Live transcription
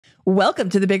Welcome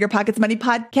to the BiggerPockets Money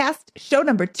Podcast, show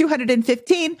number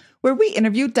 215, where we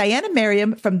interview Diania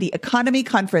Merriam from the Autonomy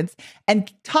Conference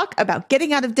and talk about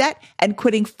getting out of debt and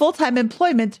quitting full-time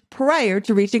employment prior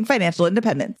to reaching financial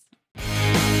independence.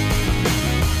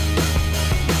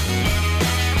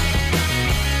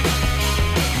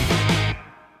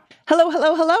 Hello,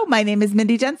 hello, hello. My name is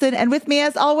Mindy Jensen, and with me,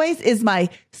 as always, is my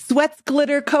Sweats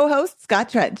Glitter co-host, Scott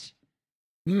Trench.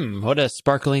 What a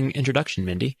sparkling introduction,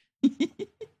 Mindy.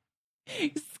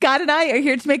 Scott and I are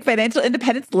here to make financial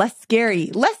independence less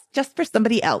scary, less just for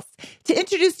somebody else, to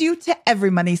introduce you to every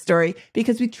money story,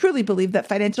 because we truly believe that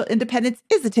financial independence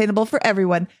is attainable for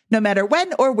everyone, no matter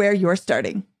when or where you're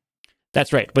starting.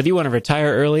 That's right. Whether you want to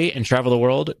retire early and travel the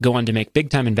world, go on to make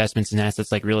big-time investments in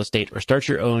assets like real estate, or start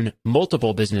your own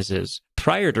multiple businesses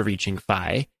prior to reaching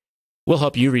FI, we'll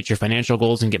help you reach your financial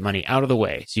goals and get money out of the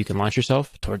way so you can launch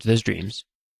yourself towards those dreams.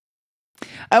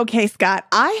 Okay, Scott,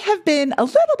 I have been a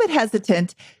little bit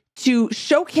hesitant to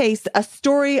showcase a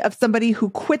story of somebody who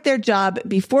quit their job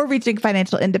before reaching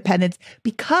financial independence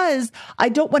because I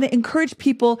don't want to encourage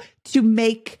people to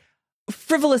make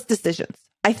frivolous decisions.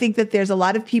 I think that there's a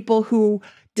lot of people who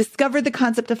discover the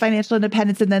concept of financial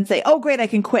independence and then say, oh, great, I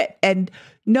can quit. And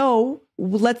no,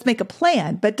 let's make a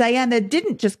plan. But Diania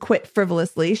didn't just quit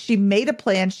frivolously. She made a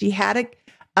plan. She had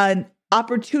an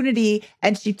opportunity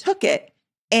and she took it.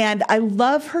 And I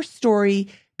love her story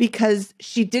because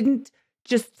she didn't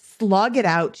just slog it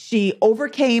out. She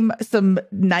overcame some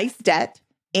nice debt,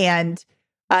 and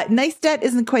nice debt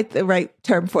isn't quite the right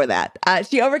term for that.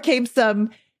 She overcame some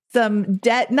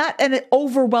debt, not an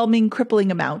overwhelming,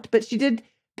 crippling amount, but she did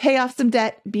pay off some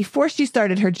debt before she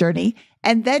started her journey,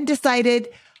 and then decided,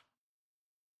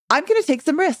 I'm going to take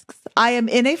some risks. I am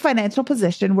in a financial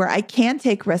position where I can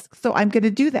take risks, so I'm going to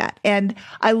do that. And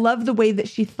I love the way that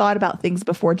she thought about things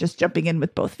before just jumping in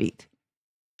with both feet.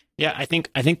 Yeah, I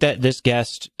think that this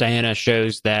guest, Diania,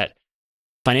 shows that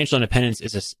financial independence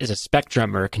is a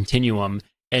spectrum or a continuum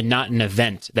and not an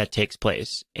event that takes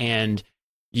place. And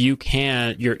you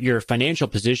can your financial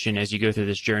position as you go through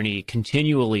this journey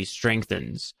continually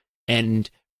strengthens and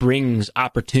brings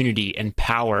opportunity and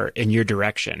power in your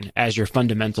direction as your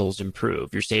fundamentals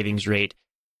improve, your savings rate,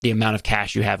 the amount of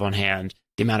cash you have on hand,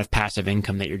 the amount of passive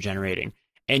income that you're generating.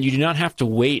 And you do not have to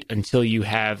wait until you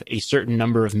have a certain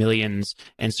number of millions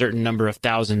and certain number of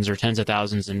thousands or tens of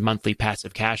thousands in monthly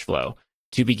passive cash flow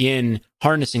to begin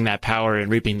harnessing that power and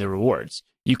reaping the rewards.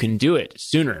 You can do it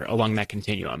sooner along that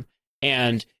continuum.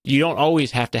 And you don't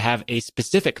always have to have a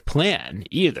specific plan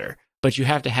either, but you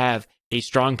have to have a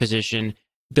strong position,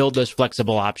 build those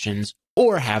flexible options,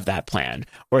 or have that plan,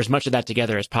 or as much of that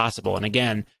together as possible. And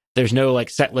again, there's no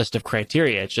set list of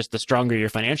criteria. It's just the stronger your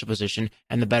financial position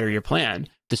and the better your plan,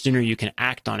 the sooner you can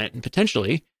act on it and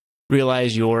potentially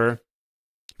realize your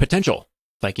potential.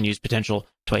 If I can use potential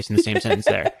twice in the same sentence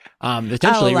there.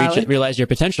 Potentially realize your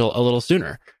potential a little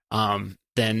sooner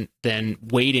than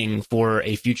waiting for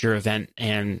a future event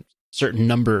and certain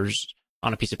numbers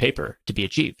on a piece of paper to be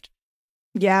achieved.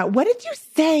 Yeah. What did you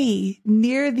say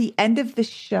near the end of the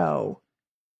show?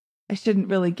 I shouldn't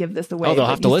really give this away. Oh, they'll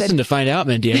have to listen to find out,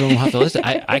 Mindy. Everyone will have to listen.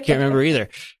 I can't remember either.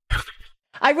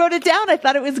 I wrote it down. I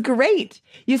thought it was great.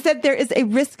 You said there is a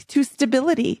risk to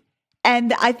stability.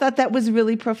 And I thought that was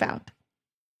really profound.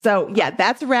 So yeah,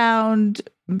 that's around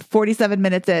 47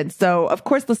 minutes in. So of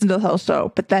course, listen to the whole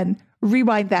show, but then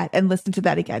rewind that and listen to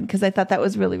that again, because I thought that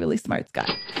was really, really smart, Scott.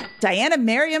 Diania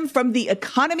Merriam from the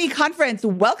Autonomy Conference.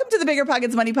 Welcome to the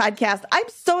BiggerPockets Money Podcast. I'm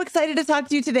so excited to talk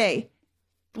to you today.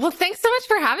 Well, thanks so much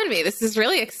for having me. This is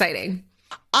really exciting.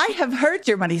 I have heard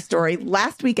your money story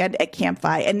last weekend at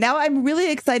Campfi, and now I'm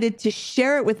really excited to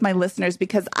share it with my listeners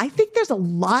because I think there's a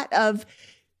lot of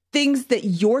things that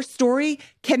your story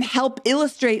can help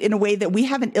illustrate in a way that we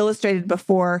haven't illustrated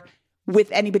before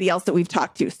with anybody else that we've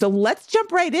talked to. So let's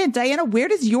jump right in. Diania, where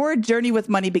does your journey with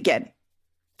money begin?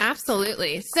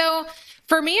 Absolutely. So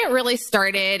for me, it really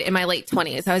started in my late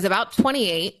 20s. I was about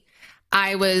 28.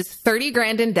 I was 30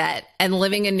 grand in debt and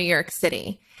living in New York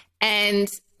City. And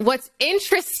what's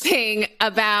interesting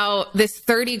about this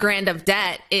 30 grand of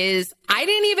debt is I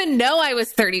didn't even know I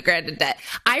was 30 grand in debt.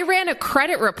 I ran a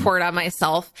credit report on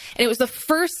myself, and it was the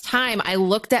first time I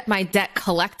looked at my debt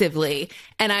collectively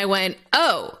and I went,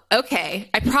 oh,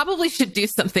 okay, I probably should do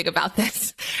something about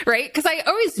this, right? Because I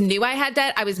always knew I had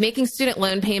debt. I was making student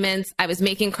loan payments. I was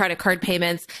making credit card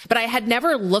payments, but I had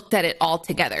never looked at it all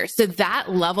together. So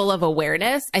that level of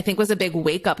awareness, I think, was a big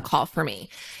wake up call for me.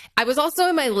 I was also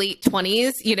in my late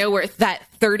 20s, where that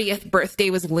 30th birthday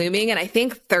was looming. And I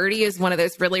think 30 is one of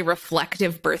those really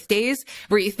reflective birthdays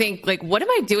where you think, like, what am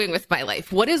I doing with my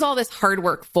life? What is all this hard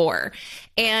work for?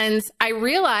 And I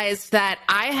realized that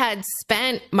I had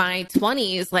spent my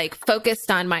 20s like focused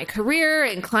on my career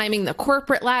and climbing the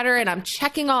corporate ladder. And I'm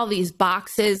checking all these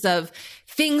boxes of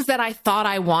things that I thought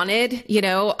I wanted,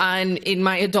 in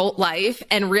my adult life,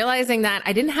 and realizing that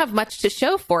I didn't have much to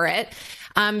show for it.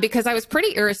 Because I was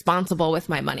pretty irresponsible with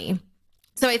my money.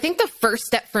 So I think the first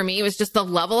step for me was just the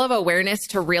level of awareness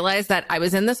to realize that I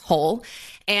was in this hole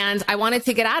and I wanted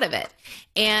to get out of it.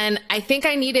 And I think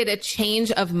I needed a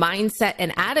change of mindset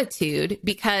and attitude,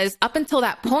 because up until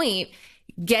that point,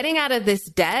 getting out of this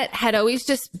debt had always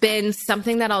just been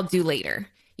something that I'll do later.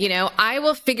 I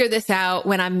will figure this out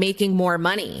when I'm making more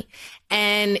money.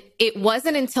 And it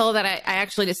wasn't until that I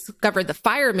actually discovered the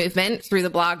FIRE movement through the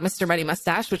blog, Mr. Money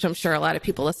Mustache, which I'm sure a lot of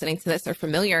people listening to this are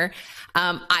familiar.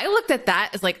 I looked at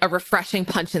that as like a refreshing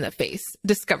punch in the face,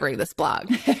 discovering this blog,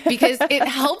 because it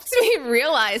helped me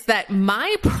realize that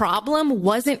my problem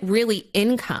wasn't really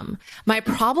income. My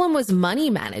problem was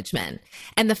money management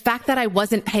and the fact that I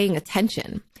wasn't paying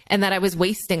attention and that I was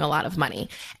wasting a lot of money.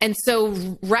 And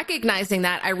so recognizing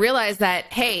that, I realized that,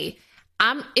 hey,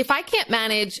 if I can't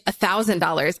manage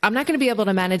 $1,000, I'm not going to be able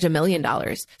to manage $1 million.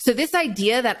 So this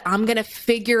idea that I'm going to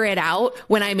figure it out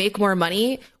when I make more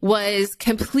money was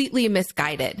completely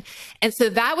misguided. And so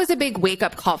that was a big wake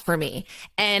up call for me.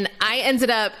 And I ended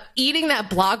up eating that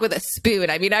blog with a spoon.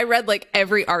 I mean, I read like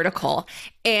every article,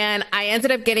 and I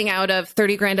ended up getting out of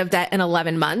 30 grand of debt in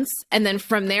 11 months. And then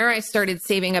from there, I started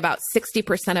saving about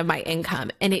 60% of my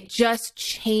income, and it just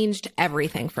changed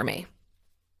everything for me.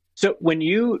 So when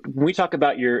we talk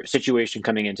about your situation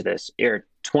coming into this, you're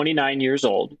 29 years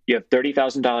old, you have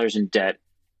 $30,000 in debt,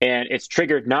 and it's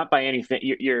triggered not by anything.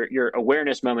 Your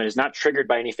awareness moment is not triggered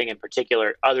by anything in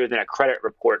particular other than a credit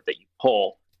report that you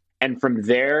pull. And from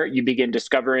there, you begin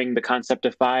discovering the concept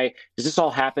of FI. Does this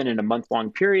all happen in a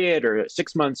month-long period or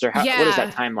 6 months, or what is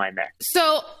that timeline there?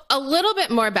 So a little bit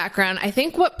more background. I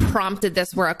think what prompted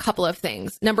this were a couple of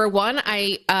things. Number one,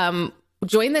 I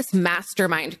joined this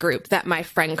mastermind group that my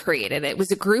friend created. It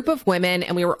was a group of women,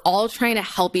 and we were all trying to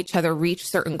help each other reach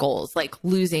certain goals, like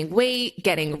losing weight,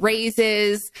 getting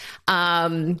raises,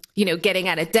 getting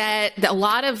out of debt. A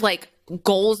lot of like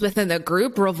goals within the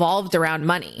group revolved around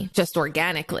money, just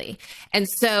organically. And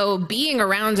so being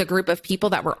around a group of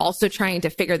people that were also trying to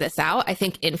figure this out, I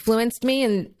think influenced me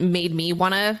and made me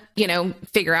want to,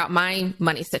 figure out my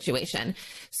money situation.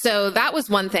 So that was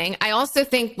one thing. I also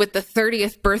think with the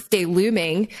 30th birthday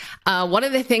looming, one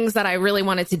of the things that I really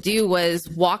wanted to do was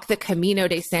walk the Camino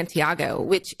de Santiago,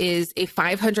 which is a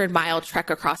 500-mile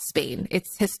trek across Spain.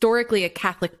 It's historically a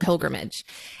Catholic pilgrimage.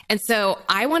 And so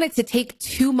I wanted to take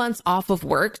 2 months off of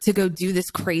work to go do this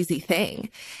crazy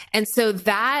thing. And so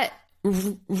that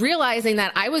realizing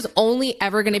that I was only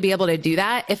ever going to be able to do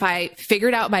that if I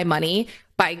figured out my money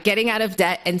by getting out of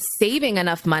debt and saving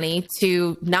enough money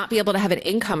to not be able to have an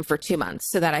income for 2 months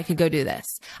so that I could go do this.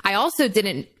 I also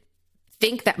didn't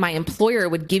think that my employer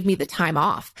would give me the time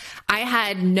off. I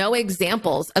had no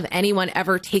examples of anyone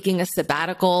ever taking a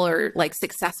sabbatical or like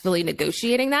successfully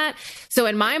negotiating that. So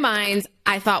in my mind,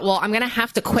 I thought, well, I'm going to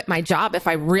have to quit my job if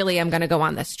I really am going to go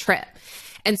on this trip.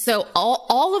 And so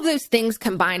all of those things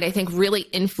combined, I think really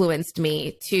influenced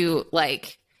me to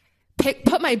like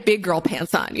put my big girl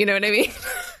pants on. You know what I mean?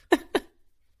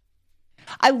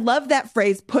 I love that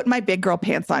phrase, put my big girl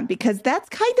pants on, because that's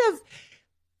kind of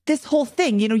this whole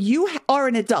thing. You are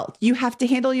an adult. You have to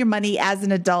handle your money as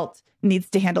an adult needs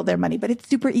to handle their money, but it's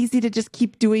super easy to just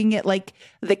keep doing it like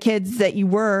the kids that you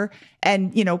were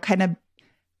and, kind of,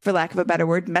 for lack of a better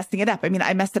word, messing it up. I mean,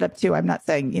 I messed it up too. I'm not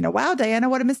saying, wow, Diana,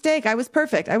 what a mistake. I was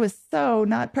perfect. I was so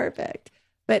not perfect,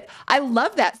 but I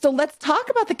love that. So let's talk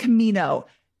about the Camino.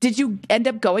 Did you end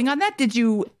up going on that? Did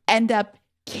you end up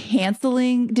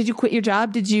canceling? Did you quit your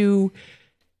job?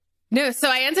 No,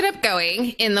 so I ended up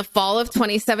going in the fall of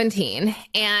 2017,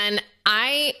 and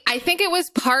I think it was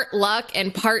part luck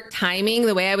and part timing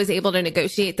the way I was able to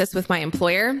negotiate this with my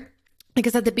employer.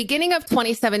 Because at the beginning of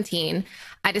 2017,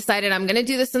 I decided I'm going to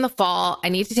do this in the fall. I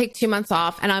need to take 2 months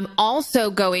off. And I'm also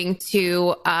going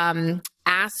to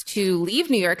ask to leave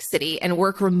New York City and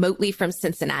work remotely from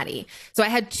Cincinnati. So I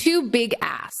had two big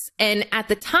asks. And at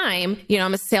the time,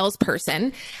 I'm a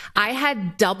salesperson. I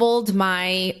had doubled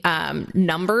my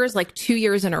numbers like 2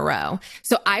 years in a row.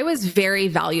 So I was very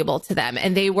valuable to them.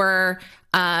 And they were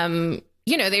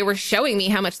they were showing me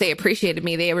how much they appreciated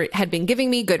me. They had been giving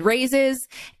me good raises.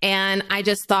 And I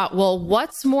just thought, well,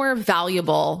 what's more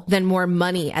valuable than more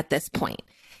money at this point?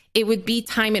 it would be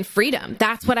time and freedom.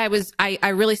 That's what I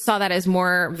really saw that as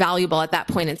more valuable at that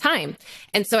point in time.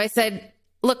 And so I said,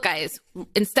 look, guys,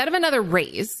 instead of another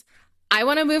raise, I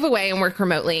want to move away and work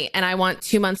remotely, and I want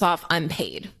 2 months off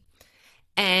unpaid.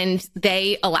 And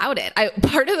they allowed it.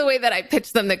 Part of the way that I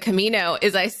pitched them the Camino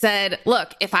is I said,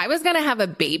 look, if I was going to have a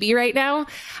baby right now,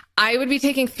 I would be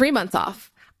taking 3 months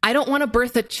off. I don't want to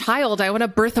birth a child. I want to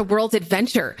birth a world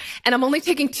adventure. And I'm only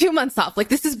taking 2 months off. Like,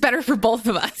 this is better for both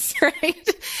of us, right?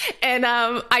 And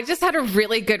I just had a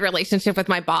really good relationship with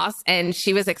my boss, and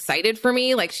she was excited for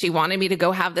me. Like, she wanted me to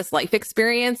go have this life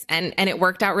experience, and it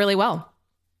worked out really well.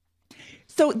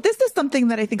 So this is something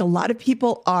that I think a lot of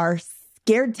people are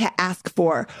scared to ask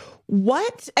for.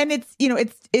 What, and it's,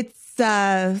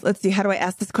 let's see, how do I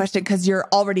ask this question? Because you're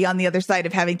already on the other side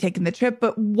of having taken the trip,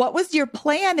 but what was your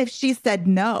plan if she said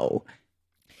no?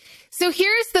 So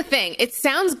here's the thing. It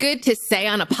sounds good to say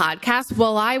on a podcast,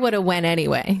 well, I would have went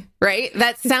anyway, right?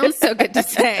 That sounds so good to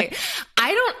say.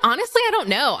 I don't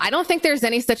know. I don't think there's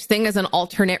any such thing as an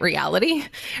alternate reality,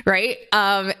 right?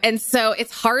 And so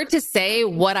it's hard to say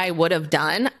what I would have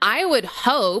done. I would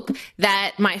hope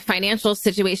that my financial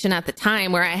situation at the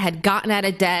time, where I had gotten out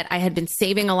of debt, I had been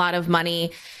saving a lot of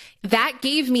money, that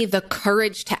gave me the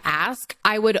courage to ask.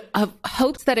 I would have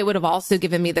hoped that it would have also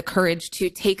given me the courage to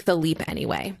take the leap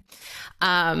anyway.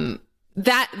 But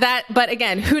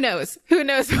again, who knows? Who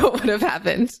knows what would have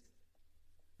happened?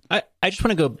 I just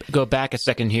want to go back a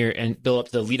second here and build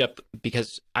up the lead up,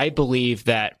 because I believe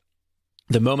that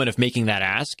the moment of making that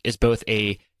ask is both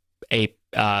a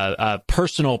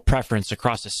personal preference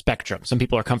across a spectrum. Some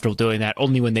people are comfortable doing that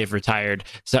only when they've retired,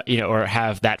 or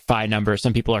have that FI number.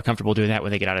 Some people are comfortable doing that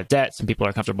when they get out of debt. Some people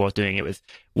are comfortable with doing it with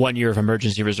 1 year of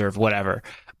emergency reserve, whatever.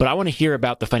 But I want to hear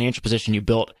about the financial position you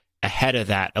built ahead of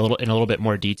that in a little bit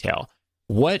more detail.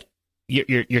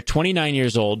 You're 29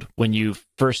 years old when you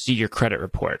first see your credit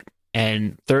report,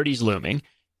 and 30's looming.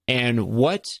 And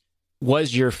what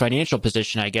was your financial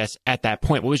position, I guess, at that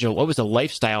point? What was the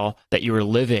lifestyle that you were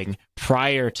living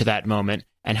prior to that moment,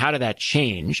 and how did that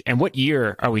change? And what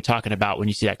year are we talking about when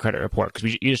you see that credit report?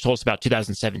 Because you just told us about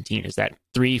 2017. Is that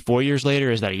 3-4 years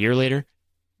later? Is that a year later?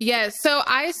 Yeah, so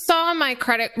I saw my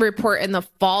credit report in the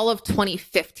fall of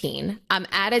 2015. I'm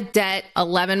out of debt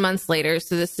 11 months later,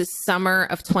 so this is summer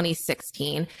of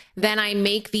 2016. Then I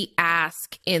make the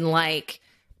ask in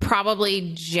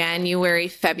probably January,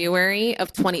 February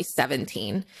of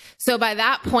 2017. So by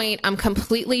that point, I'm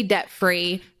completely debt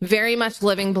free, very much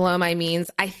living below my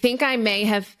means. I think I may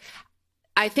have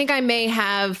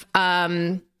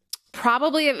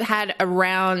probably have had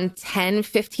around 10,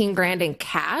 15 grand in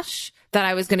cash that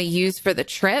I was going to use for the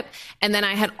trip. And then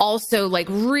I had also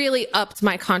really upped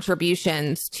my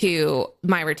contributions to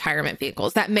my retirement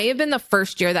vehicles. That may have been the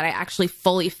first year that I actually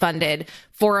fully funded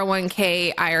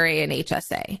 401k, IRA, and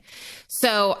HSA.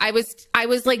 So I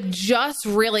was just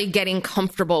really getting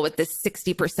comfortable with this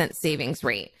 60% savings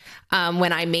rate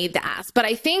when I made the ask. But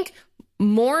I think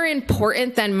more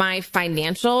important than my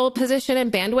financial position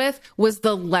and bandwidth was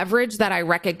the leverage that I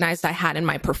recognized I had in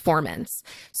my performance.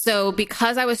 So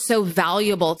because I was so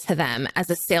valuable to them as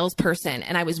a salesperson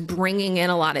and I was bringing in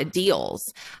a lot of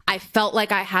deals, I felt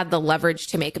like I had the leverage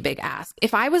to make a big ask.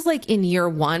 If I was in year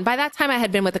one, by that time I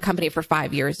had been with the company for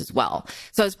 5 years as well.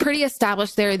 So I was pretty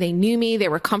established there. They knew me. They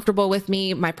were comfortable with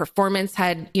me. My performance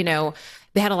had,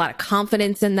 they had a lot of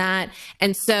confidence in that.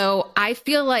 And so I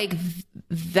feel like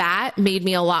that made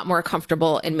me a lot more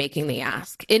comfortable in making the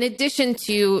ask, in addition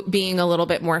to being a little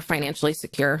bit more financially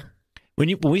secure.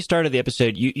 When we started the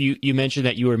episode, you mentioned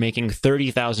that you were making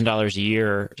 $30,000 a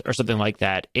year or something like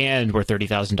that, and were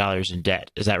 $30,000 in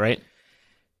debt. Is that right?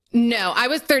 No, I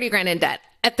was 30 grand in debt.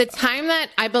 At the time that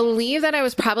I believe that I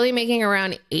was probably making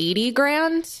around 80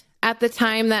 grand at the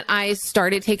time that I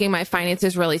started taking my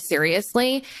finances really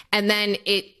seriously. And then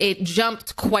it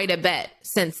jumped quite a bit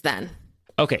since then.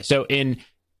 Okay. So in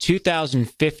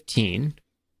 2015,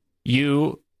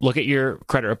 you look at your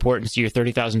credit report and see you're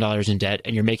 $30,000 in debt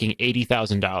and you're making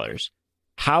 $80,000.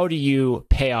 How do you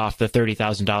pay off the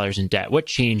 $30,000 in debt? What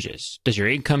changes? Does your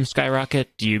income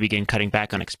skyrocket? Do you begin cutting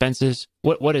back on expenses?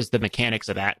 What is the mechanics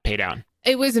of that pay down?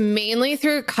 It was mainly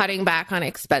through cutting back on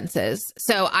expenses.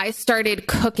 So I started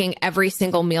cooking every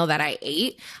single meal that I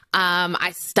ate.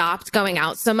 I stopped going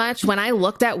out so much. When I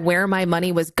looked at where my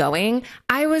money was going,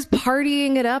 I was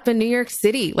partying it up in New York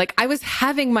City. Like I was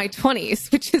having my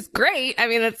 20s, which is great. I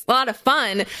mean, it's a lot of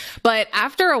fun, but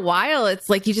after a while, it's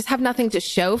like you just have nothing to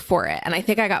show for it. And I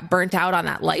think I got burnt out on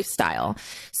that lifestyle.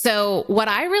 So what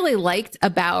I really liked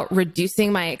about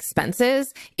reducing my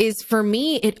expenses is, for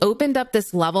me, it opened up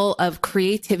this level of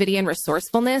creativity and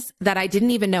resourcefulness that I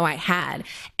didn't even know I had.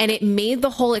 And it made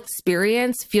the whole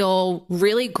experience feel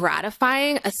really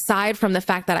gratifying, aside from the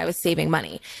fact that I was saving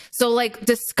money. So like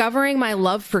discovering my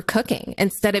love for cooking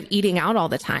instead of eating out all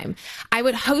the time. I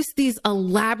would host these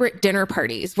elaborate dinner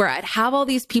parties where I'd have all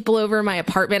these people over in my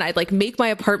apartment. I'd like make my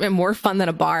apartment more fun than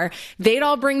a bar. They'd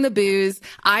all bring the booze.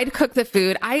 I'd cook the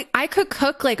food. I could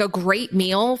cook like a great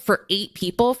meal for 8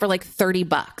 people for like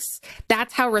 $30.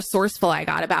 That's how resourceful I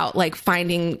got about like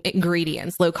finding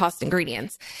ingredients, low cost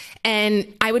ingredients. And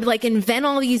I would like invent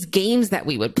all these games that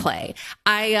we would play.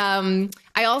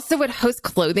 I also would host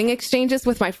clothing exchanges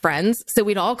with my friends. So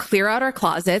we'd all clear out our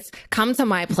closets, come to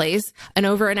my place, and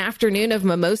over an afternoon of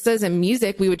mimosas and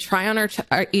music, we would try on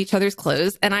each other's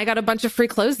clothes. And I got a bunch of free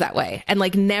clothes that way, and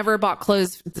like never bought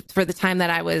clothes for the time that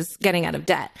I was getting out of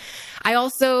debt.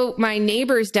 My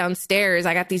neighbors downstairs,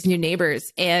 I got these new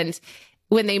neighbors, and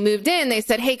when they moved in, they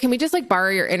said, "Hey, can we just like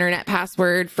borrow your internet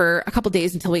password for a couple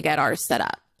days until we get ours set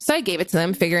up?" So I gave it to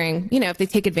them, figuring, if they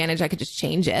take advantage, I could just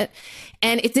change it.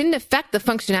 And it didn't affect the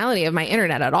functionality of my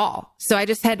internet at all. So I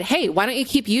just said, "Hey, why don't you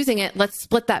keep using it? Let's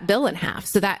split that bill in half."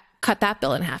 So that cut that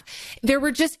bill in half. There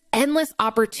were just endless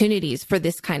opportunities for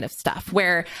this kind of stuff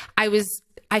where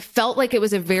I felt like it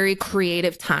was a very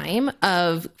creative time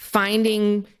of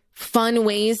finding fun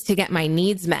ways to get my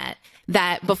needs met.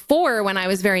 That before, when I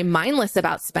was very mindless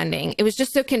about spending, it was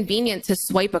just so convenient to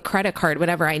swipe a credit card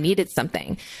whenever I needed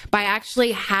something. By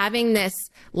actually having this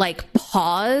like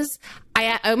pause,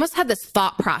 I almost had this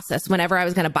thought process whenever I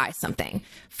was going to buy something.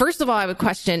 First of all, I would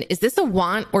question, is this a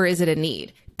want or is it a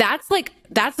need?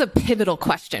 That's a pivotal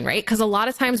question, right? Because a lot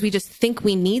of times we just think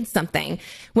we need something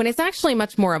when it's actually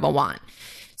much more of a want.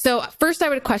 So first I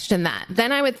would question that.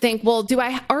 Then I would think, well, do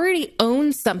I already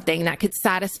own something that could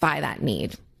satisfy that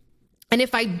need? And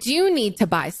if I do need to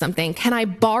buy something, can I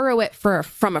borrow it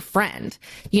from a friend?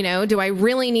 Do I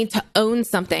really need to own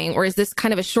something, or is this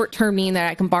kind of a short-term mean that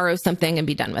I can borrow something and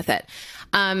be done with it?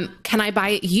 Can I buy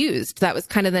it used? That was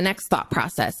kind of the next thought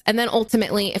process. And then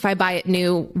ultimately, if I buy it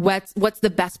new, what's the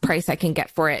best price I can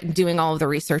get for it? And doing all of the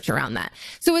research around that.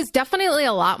 So it was definitely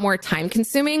a lot more time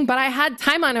consuming, but I had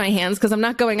time on my hands because I'm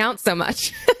not going out so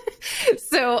much.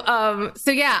 So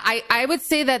yeah, I would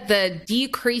say that the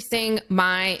decreasing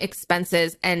my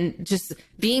expenses and just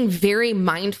being very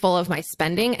mindful of my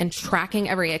spending and tracking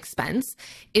every expense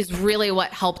is really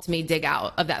what helped me dig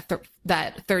out of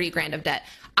that 30 grand of debt.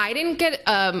 I didn't get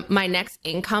my next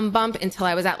income bump until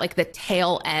I was at like the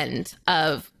tail end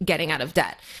of getting out of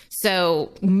debt.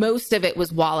 So most of it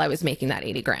was while I was making that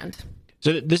 80 grand.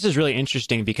 So this is really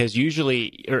interesting because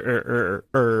usually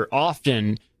or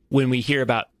often when we hear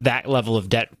about that level of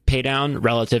debt pay down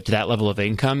relative to that level of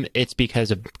income, it's because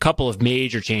of a couple of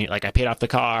major changes. Like I paid off the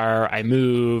car, I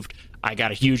moved, I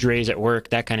got a huge raise at work,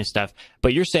 that kind of stuff.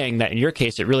 But you're saying that in your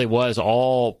case, it really was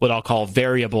all what I'll call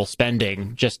variable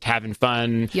spending, just having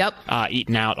fun,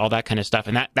 eating out, all that kind of stuff.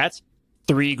 And that's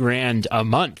 $3 grand a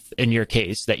month in your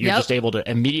case that you're just able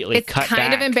to immediately cut back. It's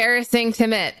kind of embarrassing to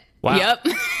admit. Wow. Yep.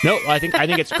 No, I think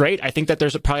it's great. I think that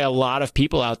there's probably a lot of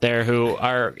people out there who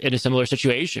are in a similar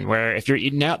situation where if you're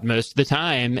eating out most of the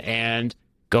time and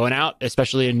going out,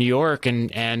 especially in New York and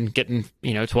getting,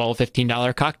 $12,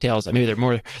 $15 cocktails, maybe they're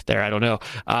more there, I don't know.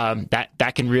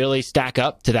 That can really stack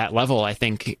up to that level, I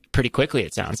think, pretty quickly,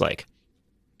 it sounds like.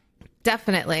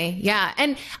 Definitely. Yeah.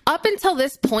 And up until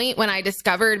this point, when I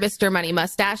discovered Mr. Money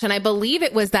Mustache, and I believe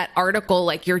it was that article,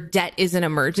 like Your Debt is an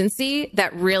Emergency,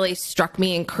 that really struck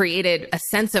me and created a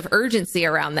sense of urgency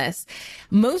around this.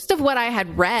 Most of what I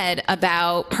had read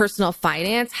about personal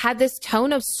finance had this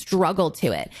tone of struggle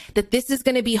to it, that this is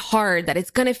going to be hard, that it's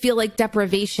going to feel like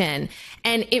deprivation.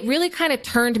 And it really kind of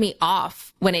turned me off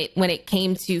when it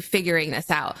came to figuring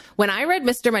this out. When I read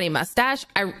Mr. Money Mustache,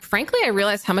 I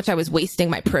realized how much I was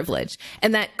wasting my privilege,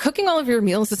 and that cooking all of your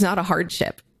meals is not a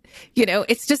hardship.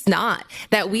 It's just not.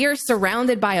 That we are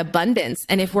surrounded by abundance.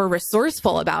 And if we're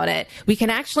resourceful about it, we can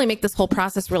actually make this whole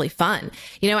process really fun.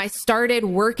 I started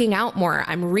working out more.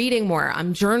 I'm reading more.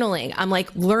 I'm journaling. I'm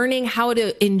like learning how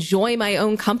to enjoy my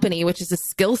own company, which is a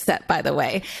skill set, by the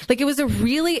way. Like it was a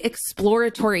really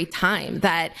exploratory time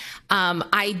that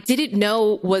I didn't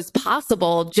know was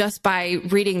possible just by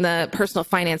reading the personal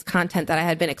finance content that I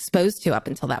had been exposed to up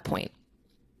until that point.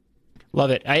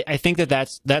 Love it. I think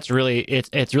that's really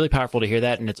it's really powerful to hear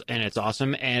that, and it's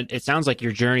awesome. And it sounds like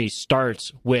your journey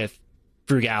starts with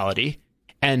frugality,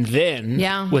 and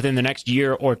then within the next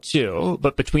year or two,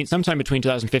 but sometime between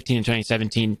 2015 and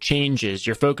 2017,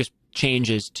 your focus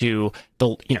changes to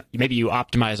maybe you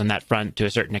optimize on that front to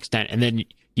a certain extent, and then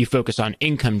you focus on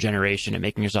income generation and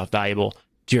making yourself valuable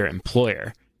to your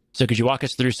employer. So could you walk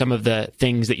us through some of the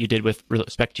things that you did with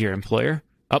respect to your employer?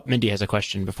 Oh, Mindy has a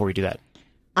question before we do that.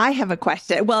 I have a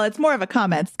question. Well, it's more of a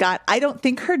comment, Scott. I don't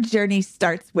think her journey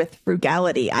starts with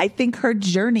frugality. I think her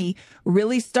journey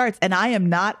really starts, and I am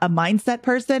not a mindset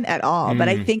person at all, but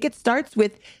I think it starts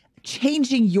with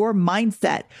changing your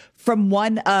mindset from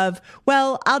one of,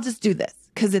 well, I'll just do this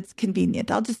because it's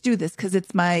convenient. I'll just do this because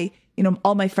it's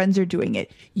all my friends are doing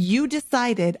it. You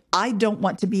decided, I don't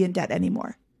want to be in debt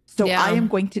anymore. So I am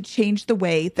going to change the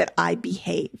way that I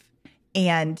behave.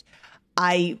 And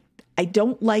I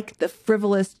don't like the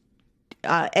frivolous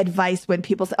advice when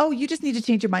people say, oh, you just need to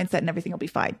change your mindset and everything will be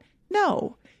fine.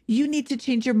 No, you need to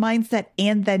change your mindset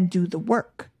and then do the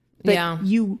work. But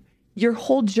your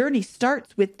whole journey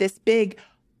starts with this big,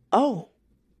 oh,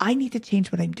 I need to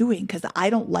change what I'm doing because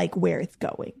I don't like where it's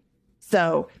going.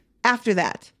 So after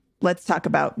that, let's talk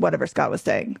about whatever Scott was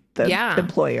saying, the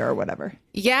employer or whatever.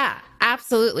 Yeah,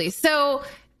 absolutely. So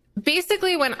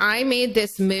basically, when I made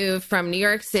this move from New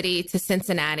York City to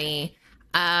Cincinnati,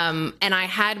 and I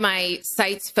had my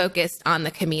sights focused on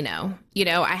the Camino,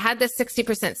 I had this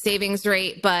 60% savings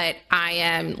rate, but I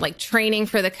am like training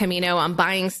for the Camino. I'm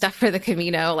buying stuff for the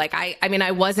Camino. Like,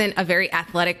 I wasn't a very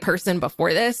athletic person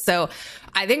before this. So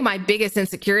I think my biggest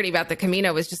insecurity about the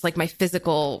Camino was just like my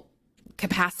physical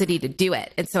capacity to do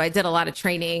it. And so I did a lot of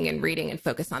training and reading and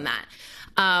focus on that.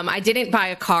 I didn't buy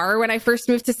a car when I first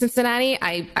moved to Cincinnati.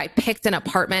 I picked an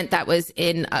apartment that was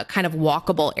in a kind of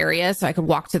walkable area so I could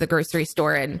walk to the grocery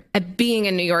store. And being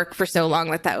in New York for so long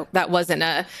that wasn't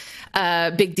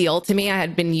a big deal to me. I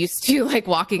had been used to like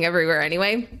walking everywhere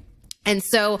anyway. And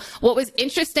so what was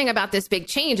interesting about this big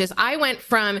change is I went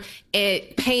from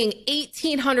it paying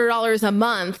 $1,800 a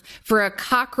month for a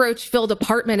cockroach-filled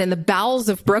apartment in the bowels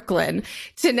of Brooklyn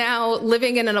to now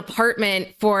living in an apartment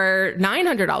for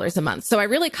 $900 a month. So I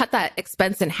really cut that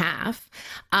expense in half.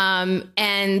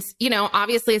 And,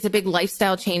 obviously it's a big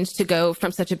lifestyle change to go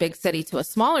from such a big city to a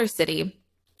smaller city.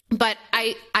 But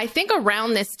I think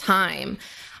around this time,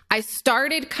 I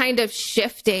started kind of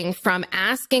shifting from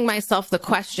asking myself the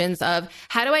questions of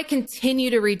how do I continue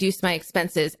to reduce my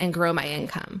expenses and grow my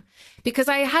income? Because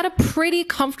I had a pretty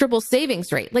comfortable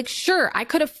savings rate. Like, sure, I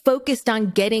could have focused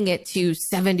on getting it to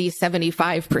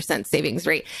 75% savings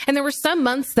rate. And there were some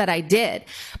months that I did,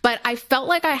 but I felt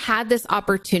like I had this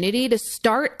opportunity to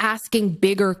start asking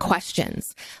bigger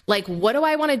questions. Like, what do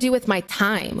I want to do with my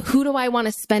time? Who do I want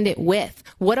to spend it with?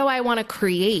 What do I want to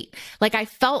create? Like, I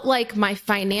felt like my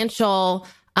financial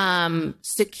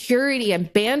security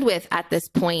and bandwidth at this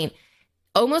point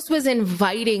almost was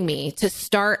inviting me to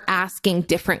start asking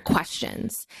different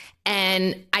questions.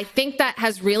 And I think that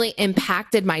has really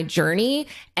impacted my journey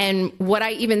and what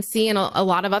I even see in a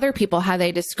lot of other people, how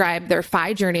they describe their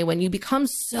FI journey. When you become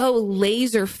so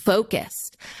laser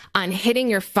focused on hitting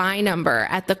your FI number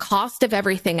at the cost of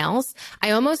everything else,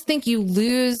 I almost think you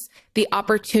lose the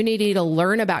opportunity to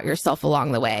learn about yourself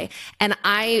along the way. And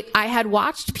I had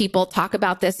watched people talk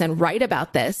about this and write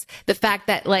about this. The fact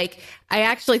that, like, I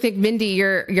actually think, Mindy,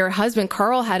 your husband,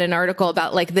 Carl, had an article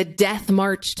about like the death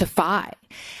march to FI.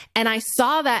 And I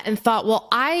saw that and thought, well,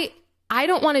 I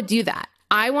don't want to do that.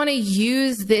 I want to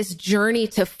use this journey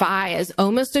to FI as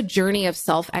almost a journey of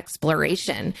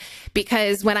self-exploration,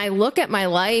 because when I look at my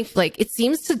life, like, it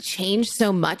seems to change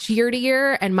so much year to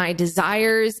year, and my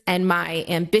desires and my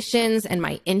ambitions and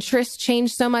my interests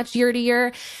change so much year to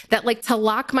year that, like, to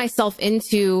lock myself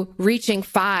into reaching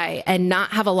FI and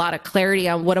not have a lot of clarity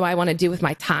on what do I want to do with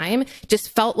my time just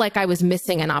felt like I was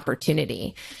missing an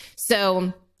opportunity.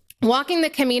 So walking the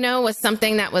Camino was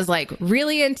something that was like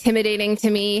really intimidating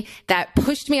to me, that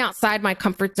pushed me outside my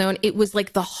comfort zone. It was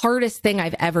like the hardest thing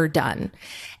I've ever done.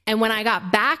 And when I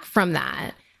got back from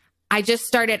that, I just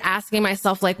started asking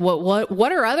myself, like,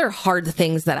 what are other hard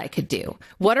things that I could do?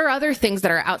 What are other things that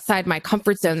are outside my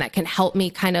comfort zone that can help me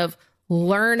kind of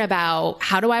learn about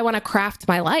how do I want to craft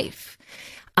my life?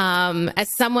 As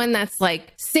someone that's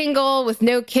like single with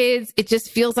no kids, it just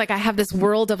feels like I have this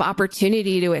world of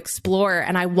opportunity to explore.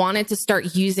 And I wanted to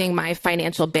start using my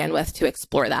financial bandwidth to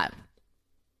explore that.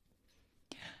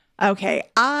 Okay.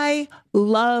 I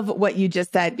love what you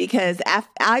just said, because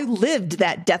I lived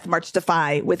that death march to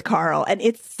FI with Carl, and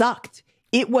it sucked.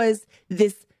 It was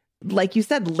this like you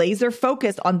said, laser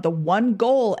focused on the one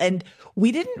goal. And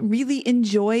we didn't really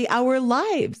enjoy our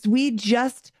lives. We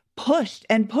just pushed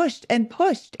and pushed and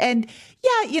pushed. And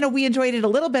yeah, we enjoyed it a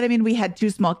little bit. I mean, we had 2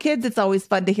 small kids. It's always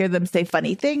fun to hear them say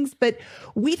funny things, but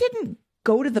we didn't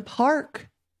go to the park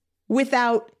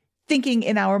without thinking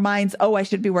in our minds, oh, I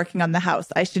should be working on the house.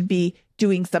 I should be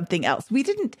doing something else. We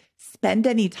didn't spend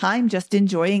any time just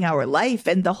enjoying our life.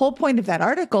 And the whole point of that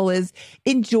article is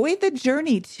enjoy the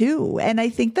journey too. And I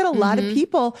think that a lot of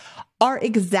people are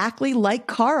exactly like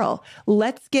Carl.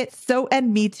 Let's get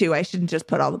and me too. I shouldn't just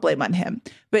put all the blame on him,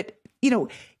 but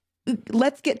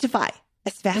let's get to 5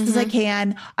 as fast as I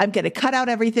can. I'm going to cut out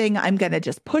everything. I'm going to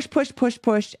just push.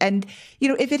 And,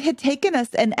 if it had taken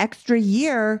us an extra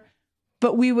year,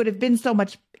 but we would have been so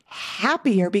much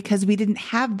happier because we didn't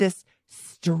have this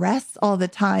stress all the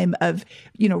time of,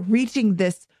 reaching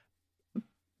this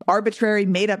arbitrary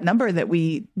made up number that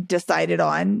we decided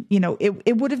on,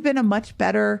 it would have been a much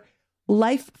better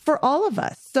life for all of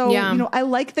us. So, I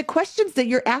like the questions that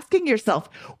you're asking yourself.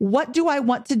 What do I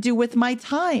want to do with my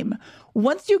time?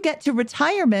 Once you get to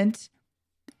retirement,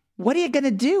 what are you going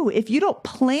to do? If you don't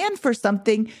plan for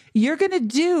something, you're going to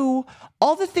do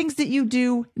all the things that you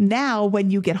do now when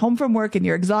you get home from work and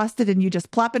you're exhausted and you just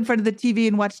plop in front of the TV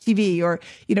and watch TV, or,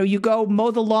 you go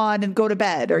mow the lawn and go to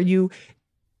bed, or you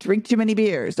drink too many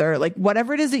beers, or like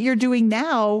whatever it is that you're doing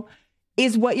now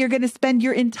is what you're going to spend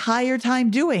your entire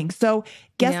time doing. So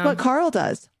guess what Carl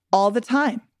does all the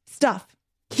time? Stuff.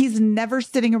 He's never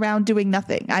sitting around doing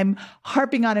nothing. I'm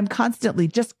harping on him constantly.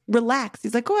 Just relax.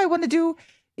 He's like, oh, I want to do,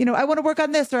 I want to work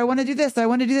on this, or I want to do this, or I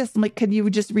want to do this. I'm like, can you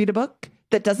just read a book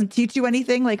that doesn't teach you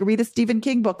anything? Like read a Stephen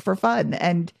King book for fun.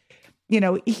 And,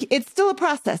 it's still a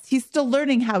process. He's still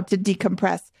learning how to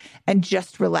decompress and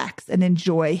just relax and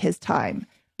enjoy his time.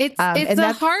 It's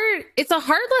a hard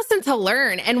lesson to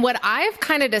learn. And what I've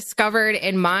kind of discovered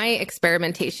in my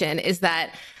experimentation is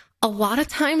that a lot of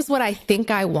times what I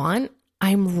think I want,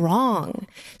 I'm wrong.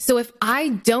 So if I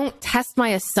don't test my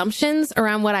assumptions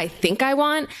around what I think I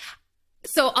want,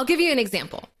 so I'll give you an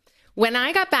example. When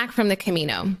I got back from the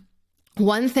Camino,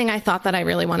 one thing I thought that I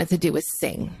really wanted to do was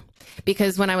sing.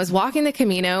 Because when I was walking the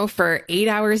Camino for 8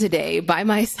 hours a day by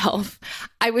myself,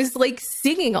 I was like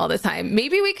singing all the time.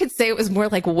 Maybe we could say it was more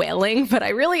like wailing, but I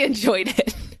really enjoyed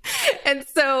it. And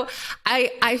so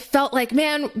I felt like,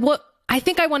 man, I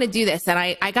think I want to do this. And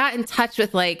I got in touch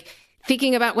with like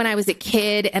thinking about when I was a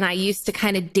kid, and I used to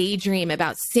kind of daydream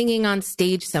about singing on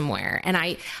stage somewhere. And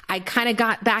I kind of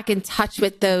got back in touch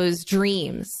with those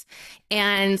dreams.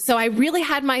 And so I really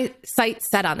had my sights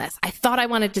set on this. I thought I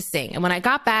wanted to sing. And when I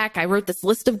got back, I wrote this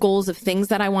list of goals of things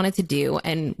that I wanted to do.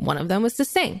 And one of them was to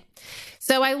sing.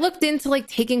 So I looked into like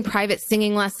taking private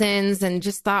singing lessons and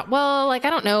just thought, well, like, I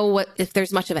don't know if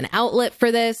there's much of an outlet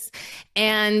for this.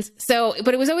 And so,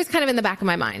 but it was always kind of in the back of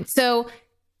my mind. So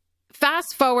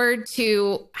fast forward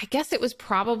to, I guess it was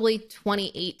probably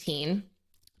 2018.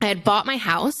 I had bought my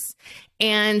house,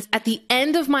 and at the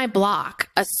end of my block,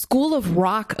 a School of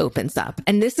Rock opens up.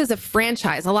 And this is a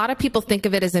franchise. A lot of people think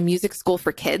of it as a music school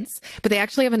for kids, but they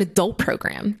actually have an adult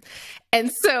program.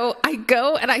 And so I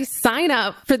go and I sign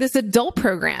up for this adult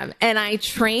program, and I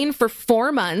train for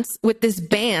 4 months with this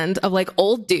band of like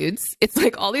old dudes. It's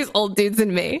like all these old dudes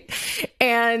and me.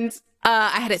 And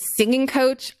I had a singing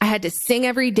coach. I had to sing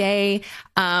every day.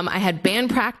 I had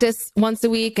band practice once a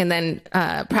week, and then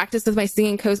practice with my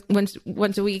singing coach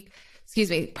once a week.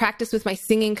 Practice with my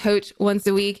singing coach once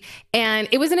a week. And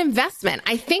it was an investment.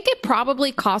 I think it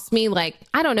probably cost me like,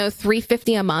 I don't know,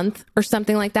 $350 a month or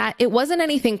something like that. It wasn't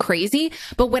anything crazy.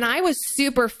 But when I was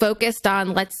super focused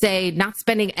on, let's say, not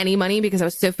spending any money because I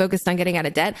was so focused on getting out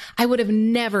of debt, I would have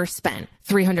never spent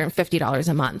 $350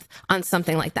 a month on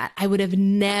something like that. I would have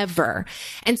never.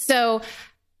 And so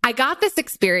I got this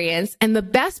experience. And the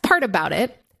best part about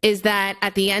it is that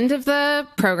at the end of the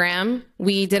program,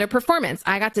 we did a performance.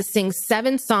 I got to sing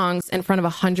 7 songs in front of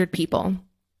 100 people.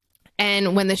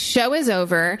 And when the show is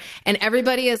over and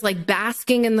everybody is like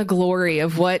basking in the glory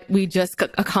of what we just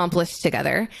accomplished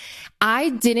together, I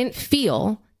didn't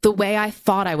feel the way I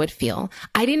thought I would feel.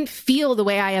 I didn't feel the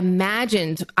way I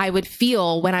imagined I would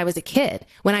feel when I was a kid,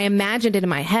 when I imagined it in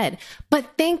my head.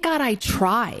 But thank God I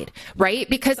tried, right?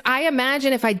 Because I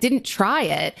imagine if I didn't try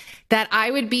it, that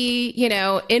I would be,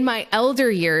 in my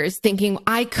elder years thinking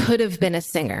I could have been a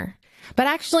singer. But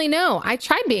actually, no, I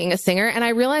tried being a singer and I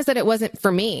realized that it wasn't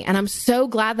for me. And I'm so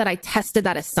glad that I tested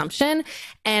that assumption.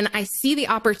 And I see the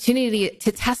opportunity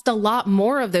to test a lot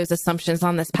more of those assumptions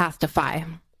on this path to FI.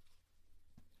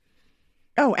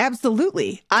 Oh,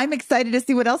 absolutely. I'm excited to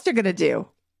see what else you're going to do.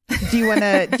 Do you want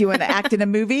to act in a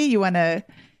movie? You want to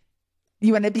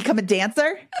You want to become a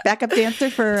dancer, backup dancer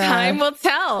for time will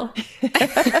tell.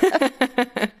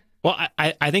 Well,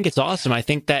 I think it's awesome. I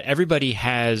think that everybody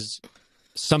has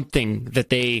something that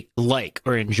they like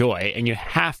or enjoy, and you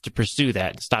have to pursue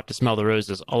that and stop to smell the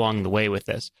roses along the way with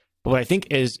this. But what I think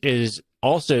is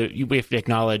also we have to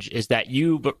acknowledge is that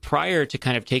but prior to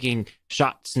kind of taking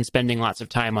shots and spending lots of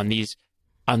time on these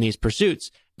pursuits,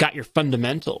 got your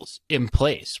fundamentals in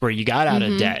place where you got out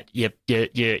of debt.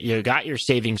 You got your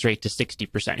savings rate to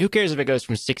 60%. Who cares if it goes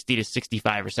from 60 to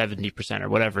 65 or 70% or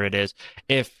whatever it is,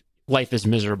 if life is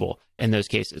miserable in those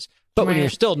cases. But when you're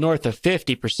still north of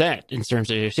 50% in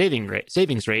terms of your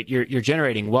savings rate, you're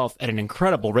generating wealth at an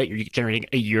incredible rate. You're generating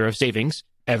a year of savings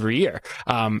every year,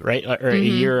 right? Or a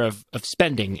year of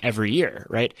spending every year,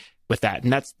 right? With that.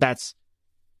 And that's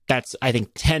I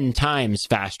think 10 times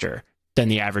faster than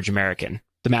the average American.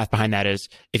 The math behind that is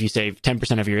if you save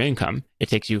 10% of your income, it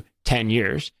takes you 10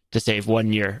 years to save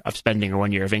 1 year of spending or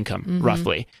 1 year of income,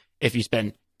 roughly. If you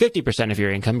spend 50% of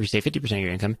your income, you save 50% of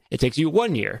your income, it takes you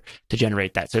 1 year to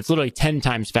generate that. So it's literally 10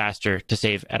 times faster to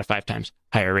save at a 5 times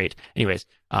higher rate. Anyways,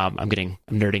 I'm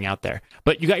nerding out there.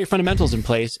 But you got your fundamentals in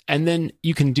place, and then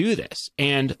you can do this.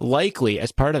 And likely,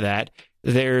 as part of that,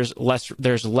 there's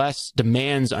less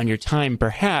demands on your time,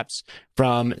 perhaps,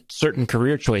 from certain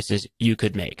career choices you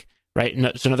could make. Right.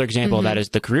 So another example of that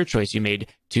is the career choice you made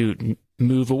to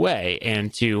move away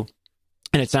and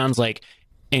it sounds like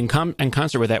in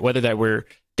concert with that, whether they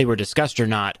were discussed or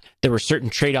not, there were certain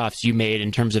trade-offs you made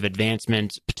in terms of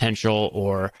advancement potential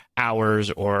or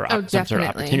hours or some sort of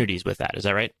opportunities with that. Is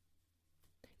that right?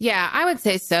 Yeah, I would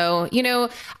say so.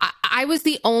 I was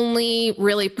the only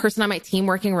really person on my team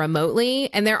working remotely,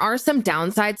 and there are some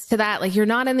downsides to that. Like, you're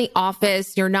not in the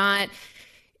office, you're not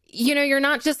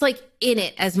just like in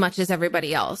it as much as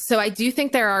everybody else. So I do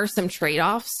think there are some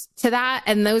trade-offs to that.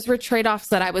 And those were trade-offs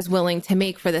that I was willing to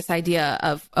make for this idea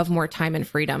of more time and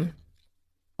freedom.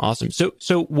 Awesome.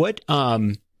 So what,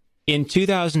 in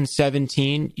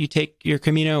 2017, you take your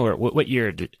Camino, or what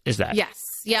year is that?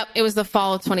 Yes. Yep. It was the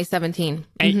fall of 2017.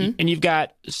 And you've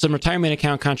got some retirement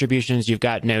account contributions, you've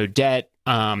got no debt,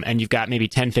 and you've got maybe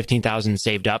 10, 15,000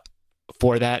 saved up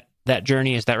for that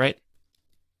journey. Is that right?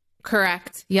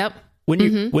 Correct. Yep. When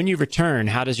you return,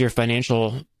 how does your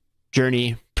financial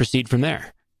journey proceed from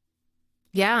there?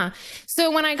 Yeah.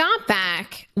 So when I got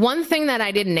back, one thing that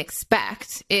I didn't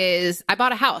expect is I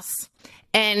bought a house.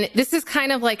 And this is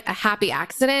kind of like a happy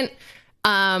accident.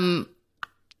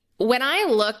 When I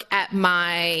look at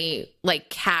my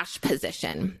cash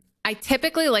position, I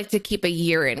typically like to keep a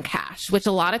year in cash, which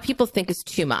a lot of people think is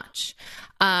too much.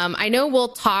 I know we'll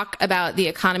talk about the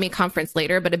economy conference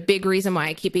later, but a big reason why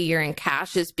I keep a year in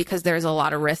cash is because there's a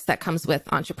lot of risk that comes with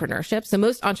entrepreneurship. So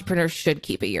most entrepreneurs should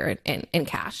keep a year in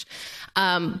cash.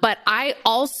 But I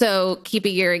also keep a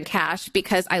year in cash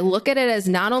because I look at it as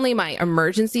not only my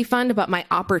emergency fund, but my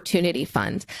opportunity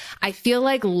fund. I feel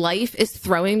like life is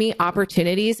throwing me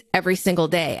opportunities every single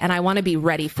day, and I want to be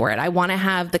ready for it. I want to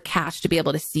have the cash to be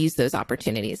able to seize those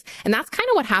opportunities. And that's kind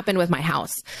of what happened with my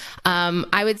house.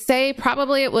 I would say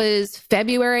probably it was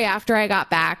February after I got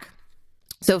back.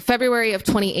 So February of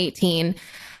 2018,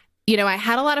 I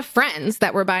had a lot of friends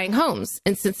that were buying homes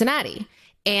in Cincinnati.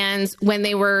 And when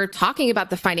they were talking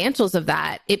about the financials of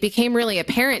that, it became really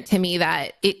apparent to me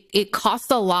that it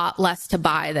costs a lot less to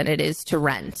buy than it is to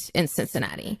rent in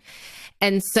Cincinnati.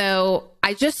 And so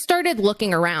I just started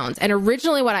looking around. And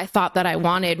originally what I thought that I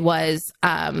wanted was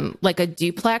like a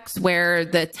duplex where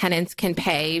the tenants can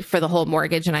pay for the whole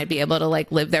mortgage and I'd be able to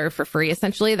live there for free,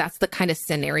 essentially. That's the kind of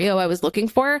scenario I was looking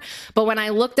for. But when I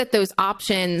looked at those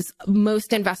options,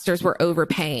 most investors were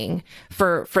overpaying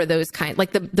for those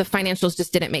the financials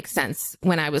just didn't make sense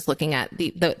when I was looking at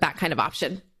that kind of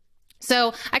option.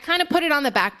 So I kind of put it on the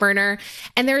back burner,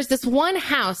 and there's this one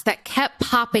house that kept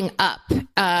popping up,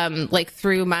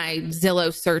 through my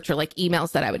Zillow search or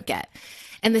emails that I would get.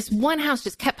 And this one house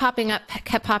just kept popping up.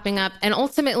 And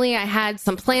ultimately I had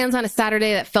some plans on a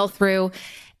Saturday that fell through,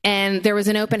 and there was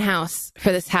an open house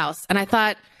for this house. And I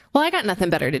thought, well, I got nothing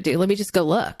better to do. Let me just go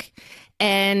look.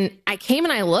 And I came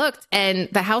and I looked, and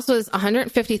the house was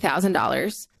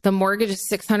 $150,000. The mortgage is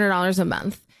 $600 a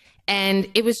month. And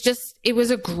it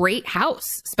was a great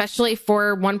house, especially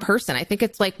for one person. I think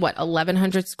it's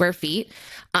 1,100 square feet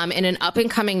in an up and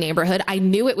coming neighborhood. I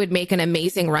knew it would make an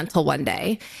amazing rental one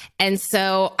day. And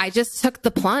so I just took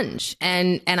the plunge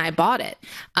and I bought it.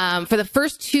 For the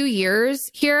first 2 years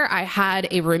here, I had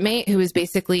a roommate who was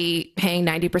basically paying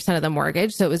 90% of the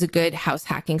mortgage. So it was a good house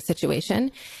hacking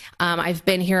situation. I've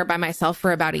been here by myself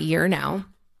for about a year now.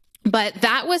 But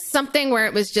that was something where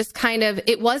it was just kind of,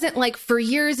 it wasn't like for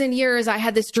years and years, I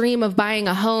had this dream of buying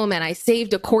a home and I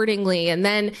saved accordingly. And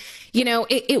then,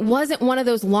 it wasn't one of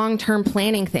those long-term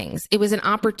planning things. It was an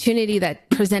opportunity that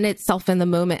presented itself in the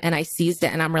moment and I seized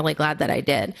it. And I'm really glad that I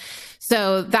did.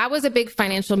 So that was a big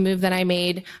financial move that I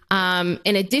made.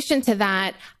 In addition to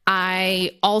that,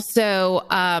 I also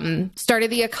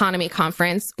started the Autonomy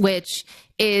Conference, which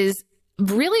is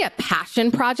really a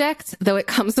passion project, though it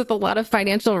comes with a lot of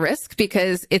financial risk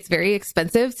because it's very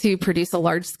expensive to produce a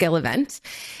large scale event.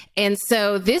 And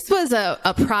so this was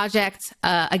a project,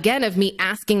 again, of me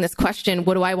asking this question,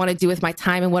 what do I want to do with my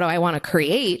time and what do I want to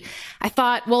create? I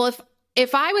thought, well,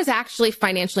 if I was actually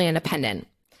financially independent,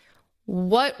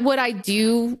 what would I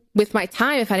do with my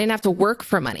time if I didn't have to work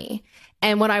for money?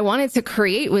 And what I wanted to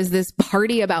create was this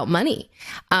party about money,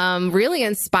 really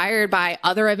inspired by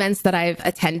other events that I've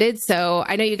attended. So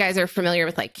I know you guys are familiar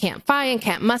with like Camp Fi and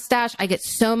Camp Mustache. I get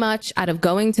so much out of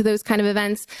going to those kind of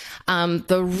events.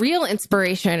 The real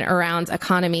inspiration around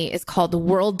economy is called the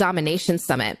World Domination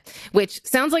Summit, which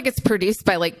sounds like it's produced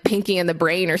by like Pinky and the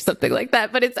Brain or something like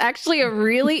that. But it's actually a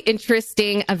really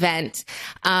interesting event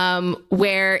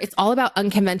where it's all about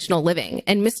unconventional living.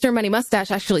 And Mr. Money Mustache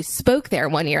actually spoke there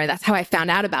one year. That's how I found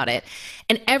out about it.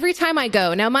 And every time I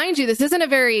go, now mind you, this isn't a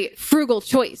very frugal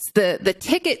choice. The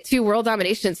ticket to World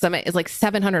Domination Summit is like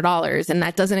 $700, and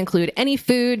that doesn't include any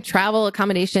food, travel,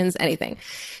 accommodations, anything.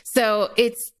 So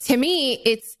to me,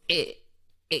 it's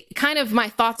kind of my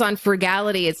thoughts on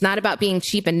frugality. It's not about being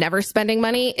cheap and never spending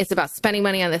money. It's about spending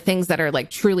money on the things that are like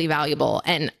truly valuable.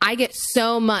 And I get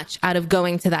so much out of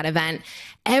going to that event.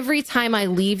 Every time I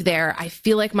leave there, I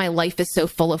feel like my life is so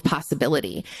full of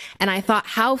possibility. And I thought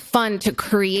how fun to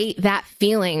create that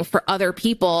feeling for other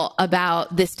people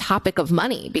about this topic of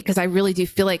money, because I really do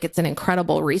feel like it's an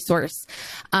incredible resource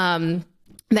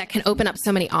that can open up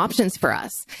so many options for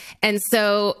us. And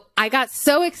so I got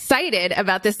so excited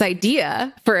about this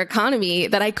idea for economy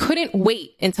that I couldn't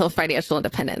wait until financial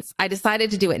independence. I decided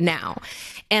to do it now.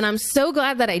 And I'm so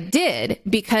glad that I did,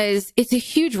 because it's a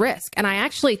huge risk. And I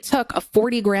actually took a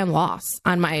 40 grand loss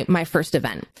on my first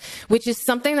event, which is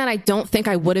something that I don't think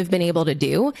I would have been able to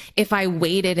do if I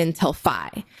waited until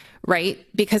FI, right?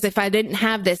 Because if I didn't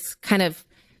have this kind of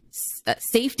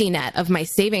safety net of my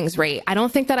savings rate, I don't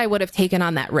think that I would have taken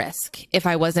on that risk if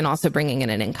I wasn't also bringing in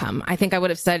an income. I think I would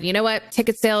have said, you know what,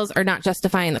 ticket sales are not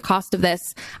justifying the cost of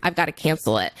this. I've got to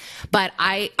cancel it. But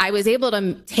I was able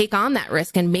to take on that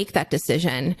risk and make that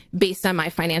decision based on my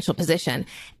financial position.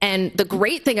 And the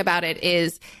great thing about it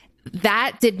is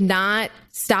that did not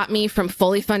stop me from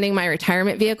fully funding my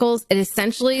retirement vehicles. It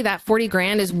essentially, that 40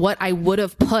 grand is what I would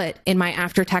have put in my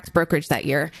after-tax brokerage that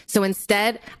year. So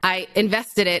instead, I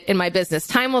invested it in my business.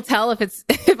 Time will tell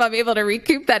if I'm able to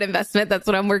recoup that investment. That's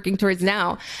what I'm working towards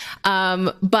now.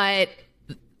 But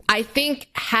I think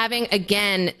having,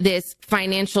 again, this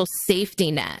financial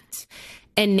safety net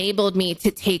enabled me to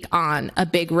take on a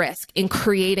big risk in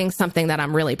creating something that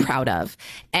I'm really proud of.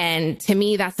 And to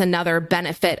me, that's another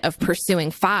benefit of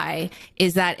pursuing FI,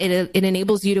 is that it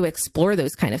enables you to explore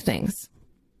those kind of things.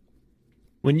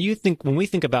 When we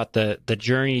think about the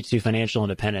journey to financial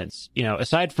independence,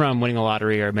 aside from winning the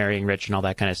lottery or marrying rich and all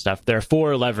that kind of stuff, there are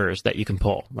 4 levers that you can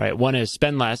pull, right? One is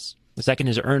spend less. The second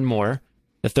is earn more.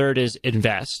 The third is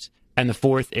invest. And the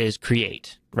fourth is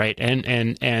create, right?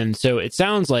 And so it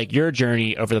sounds like your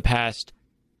journey over the past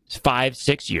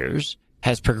 5-6 years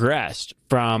has progressed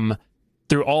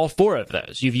through all 4 of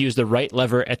those. You've used the right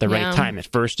lever at the right time.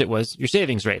 At first, it was your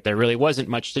savings rate. There really wasn't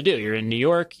much to do. You're in New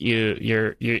York.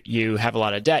 You have a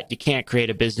lot of debt. You can't create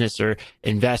a business or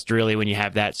invest really when you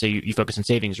have that. So you focus on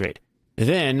savings rate.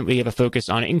 Then we have a focus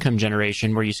on income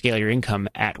generation, where you scale your income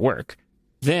at work.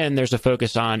 Then there's a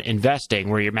focus on investing,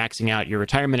 where you're maxing out your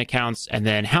retirement accounts, and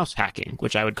then house hacking,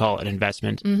 which I would call an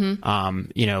investment, with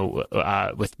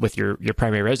your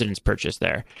primary residence purchase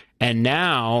there. And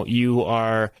now you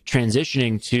are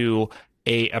transitioning to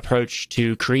a approach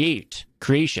to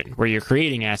creation, where you're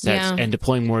creating assets and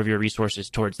deploying more of your resources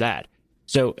towards that.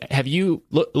 So have you,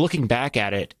 looking back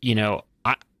at it,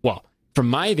 from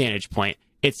my vantage point,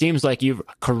 it seems like you've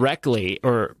correctly,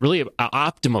 or really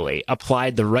optimally,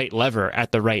 applied the right lever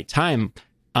at the right time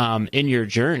in your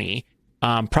journey,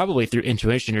 probably through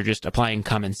intuition or just applying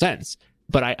common sense.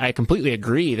 But I completely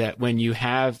agree that when you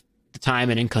have the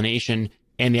time and inclination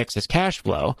and the excess cash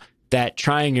flow, that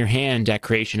trying your hand at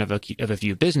creation of a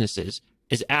few businesses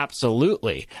is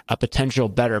absolutely a potential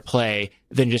better play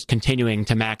than just continuing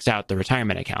to max out the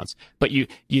retirement accounts. But you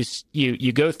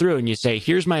go through and you say,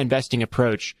 here's my investing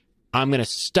approach. I'm going to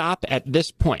stop at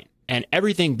this point, and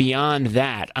everything beyond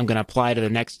that, I'm going to apply to the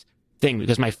next thing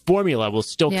because my formula will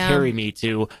still carry me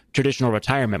to traditional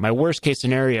retirement. My worst case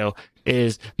scenario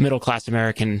is middle class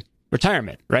American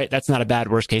retirement, right? That's not a bad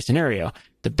worst case scenario.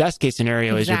 The best case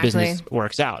scenario is your business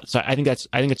works out. So I think it's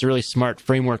a really smart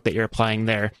framework that you're applying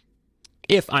there.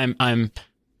 If I'm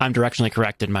directionally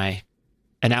correct in my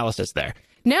analysis there.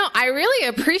 No, I really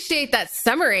appreciate that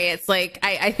summary. It's like,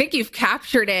 I think you've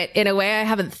captured it in a way I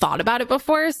haven't thought about it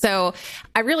before. So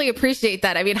I really appreciate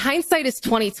that. I mean, hindsight is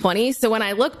 2020. So when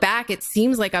I look back, it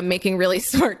seems like I'm making really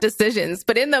smart decisions.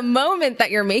 But in the moment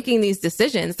that you're making these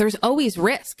decisions, there's always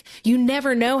risk. You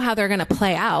never know how they're going to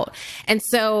play out. And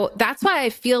so that's why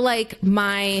I feel like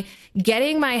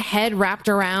getting my head wrapped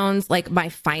around like my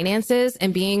finances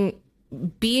and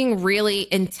being really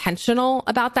intentional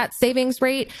about that savings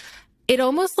rate, it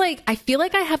almost like I feel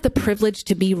like I have the privilege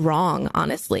to be wrong,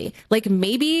 honestly. Like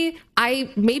maybe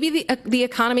the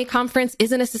economy conference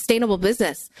isn't a sustainable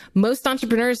business. Most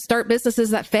entrepreneurs start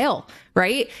businesses that fail,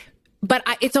 right? But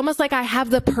it's almost like I have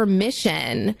the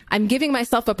permission. I'm giving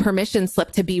myself a permission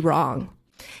slip to be wrong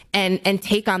and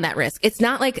take on that risk. It's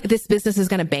not like this business is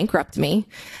going to bankrupt me.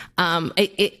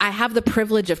 I have the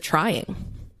privilege of trying.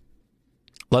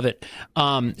 Love it.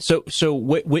 So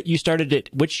what you started it,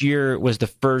 which year was the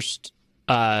first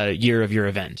year of your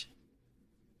event?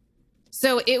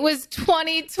 So it was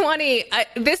 2020.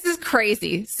 This is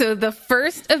crazy. So the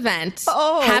first event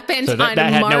happened on that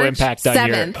had March no impact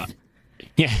 7th. On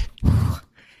your,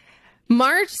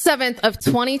 March 7th of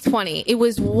 2020. It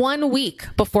was 1 week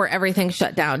before everything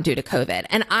shut down due to COVID.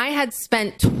 And I had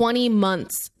spent 20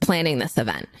 months planning this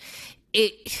event.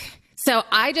 So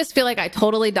I just feel like I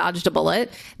totally dodged a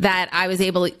bullet that I was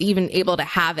able to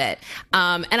have it.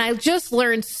 And I just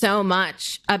learned so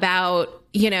much about,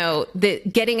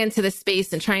 getting into the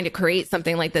space and trying to create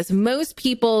something like this. Most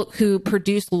people who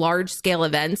produce large scale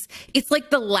events, it's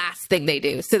like the last thing they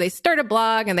do. So they start a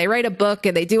blog and they write a book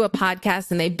and they do a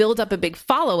podcast and they build up a big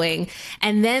following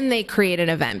and then they create an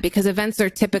event because events are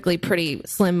typically pretty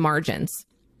slim margins.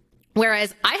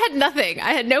 Whereas I had nothing.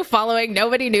 I had no following.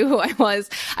 Nobody knew who I was.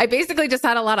 I basically just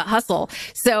had a lot of hustle.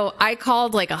 So I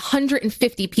called like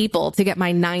 150 people to get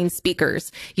my 9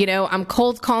 speakers. I'm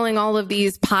cold calling all of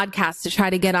these podcasts to try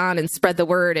to get on and spread the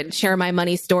word and share my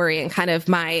money story and kind of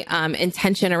my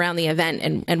intention around the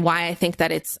event and why I think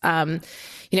that it's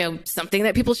something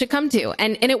that people should come to.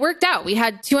 And it worked out. We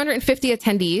had 250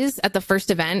 attendees at the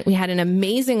first event. We had an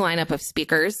amazing lineup of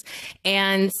speakers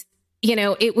and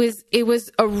it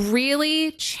was a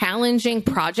really challenging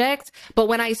project, but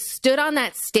when I stood on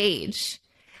that stage,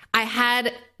 I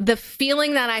had the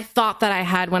feeling that I thought that I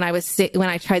had when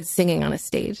I tried singing on a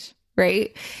stage,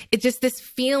 right? It's just this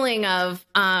feeling of,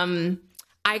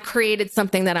 I created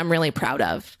something that I'm really proud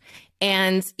of.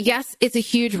 And yes, it's a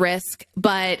huge risk,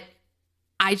 but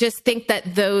I just think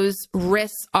that those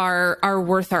risks are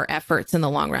worth our efforts in the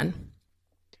long run.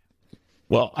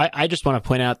 Well, I just want to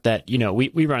point out that,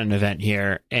 we run an event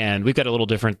here and we've got a little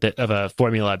different of a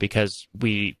formula because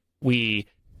we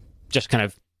just kind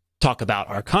of talk about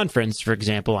our conference, for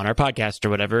example, on our podcast or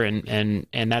whatever. And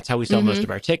that's how we sell most of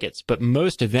our tickets. But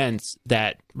most events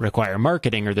that require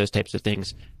marketing or those types of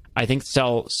things, I think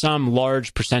sell some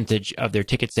large percentage of their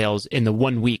ticket sales in the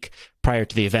 1 week prior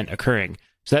to the event occurring.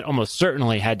 So that almost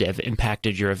certainly had to have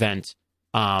impacted your event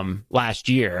last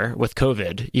year with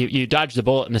COVID. You dodged the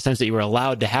bullet in the sense that you were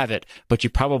allowed to have it, but you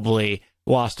probably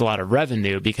lost a lot of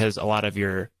revenue because a lot of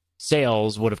your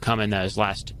sales would have come in those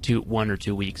last 1 or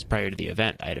 2 weeks prior to the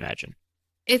event, I'd imagine.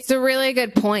 It's a really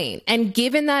good point. And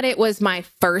given that it was my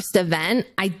first event,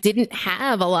 I didn't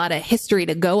have a lot of history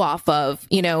to go off of,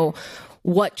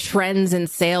 what trends in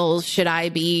sales should I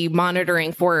be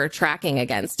monitoring for or tracking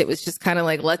against? It was just kind of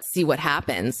like, let's see what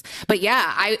happens. But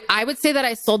yeah, I would say that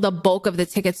I sold the bulk of the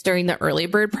tickets during the early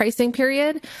bird pricing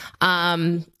period.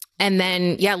 And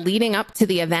then, leading up to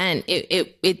the event,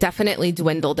 it definitely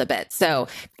dwindled a bit. So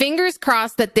fingers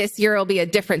crossed that this year will be a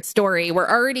different story. We're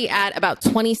already at about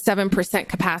 27%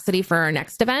 capacity for our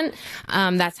next event.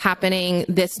 That's happening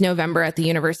this November at the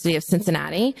University of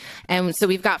Cincinnati. And so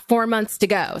we've got 4 months to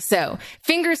go. So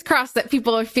fingers crossed that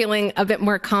people are feeling a bit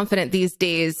more confident these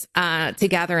days to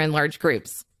gather in large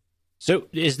groups. So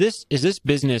is this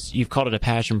business, you've called it a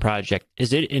passion project,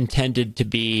 is it intended to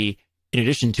be, in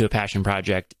addition to a passion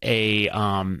project, a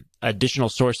additional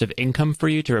source of income for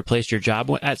you to replace your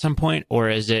job at some point? Or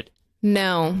is it?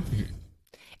 No,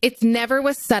 it never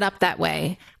was set up that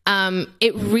way.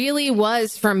 It really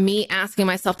was from me asking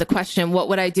myself the question, what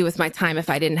would I do with my time if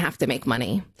I didn't have to make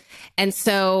money? And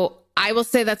so I will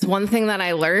say that's one thing that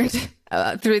I learned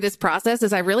through this process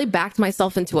is I really backed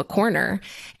myself into a corner,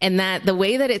 and that the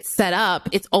way that it's set up,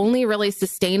 it's only really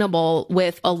sustainable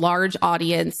with a large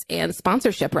audience and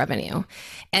sponsorship revenue.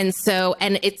 And so,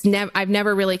 and I've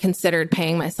never really considered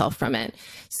paying myself from it.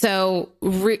 So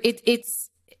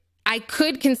I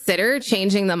could consider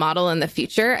changing the model in the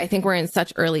future. I think we're in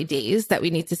such early days that we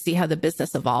need to see how the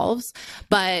business evolves.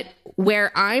 But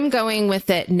where I'm going with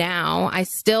it now,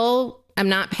 I'm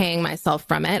not paying myself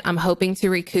from it. I'm hoping to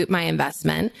recoup my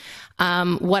investment.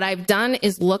 What I've done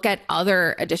is look at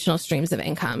other additional streams of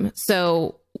income.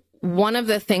 So one of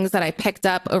the things that I picked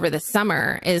up over the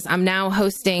summer is I'm now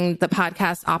hosting the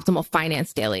podcast Optimal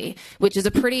Finance Daily, which is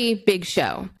a pretty big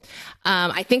show.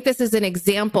 I think this is an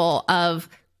example of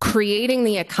creating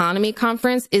the economy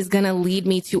conference is going to lead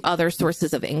me to other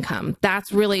sources of income.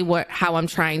 That's really how I'm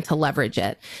trying to leverage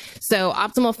it. So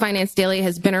Optimal Finance Daily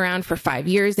has been around for 5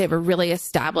 years. They have a really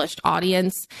established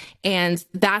audience, and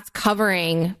that's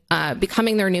covering,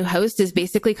 becoming their new host is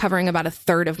basically covering about a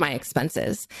third of my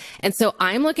expenses. And so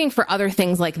I'm looking for other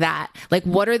things like that. Like,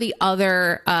 what are the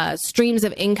other streams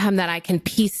of income that I can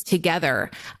piece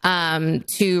together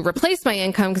to replace my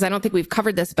income? Because I don't think we've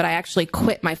covered this, but I actually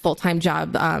quit my full-time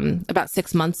job about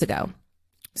 6 months ago.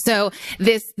 So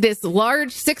this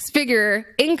large 6-figure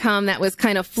income that was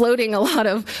kind of floating a lot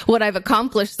of what I've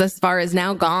accomplished thus far is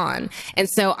now gone. And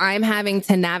so I'm having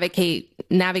to navigate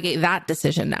that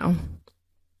decision now.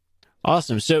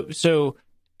 Awesome. So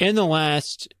in the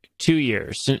last 2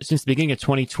 years, since the beginning of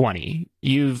 2020,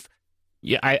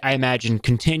 I imagine,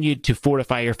 continued to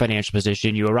fortify your financial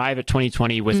position. You arrive at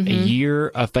 2020 with a year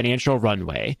of financial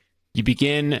runway. You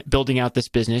begin building out this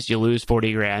business, you lose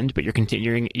 40 grand, but you're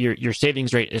continuing, your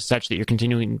savings rate is such that you're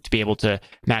continuing to be able to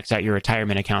max out your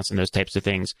retirement accounts and those types of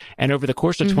things. And over the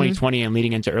course of 2020 and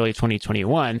leading into early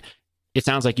 2021, it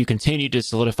sounds like you continue to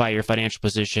solidify your financial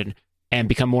position and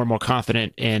become more and more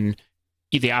confident in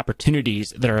the opportunities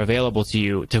that are available to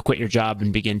you to quit your job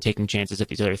and begin taking chances at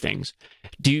these other things.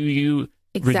 Do you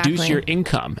reduce your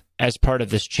income as part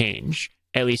of this change,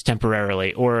 at least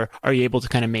temporarily, or are you able to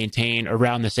kind of maintain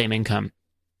around the same income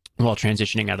while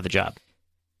transitioning out of the job?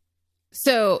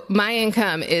 So my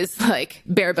income is like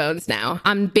bare bones now.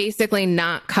 I'm basically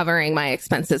not covering my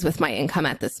expenses with my income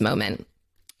at this moment.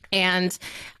 And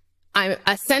I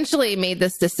essentially made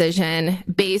this decision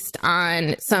based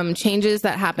on some changes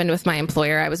that happened with my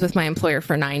employer. I was with my employer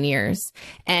for 9 years,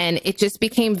 and it just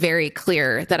became very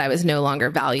clear that I was no longer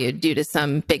valued due to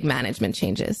some big management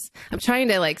changes. I'm trying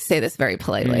to say this very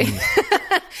politely.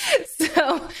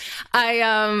 So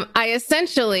I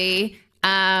essentially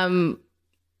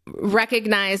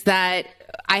recognized that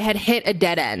I had hit a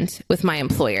dead end with my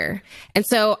employer. And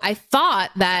so I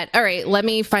thought that, all right, let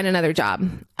me find another job.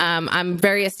 I'm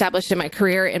very established in my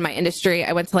career, in my industry.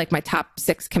 I went to my top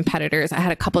 6 competitors. I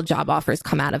had a couple job offers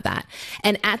come out of that.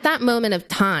 And at that moment of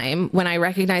time, when I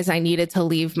recognized I needed to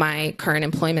leave my current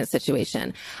employment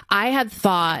situation, I had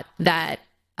thought that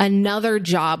another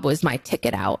job was my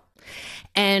ticket out.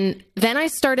 And then I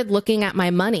started looking at my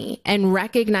money and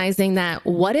recognizing that,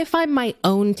 what if I'm my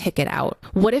own ticket out?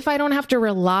 What if I don't have to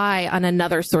rely on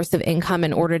another source of income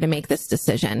in order to make this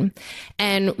decision?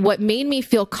 And what made me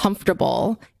feel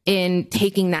comfortable in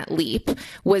taking that leap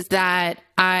was that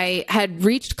I had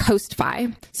reached Coast-Fi.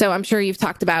 So I'm sure you've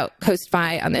talked about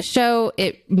Coast-Fi on this show.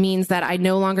 It means that I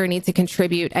no longer need to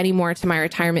contribute anymore to my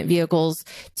retirement vehicles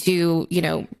to,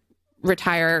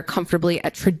 retire comfortably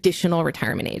at traditional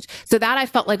retirement age. So that I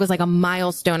felt was a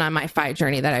milestone on my FI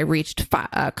journey that I reached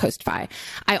Coast-Fi.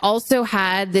 I also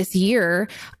had this year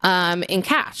in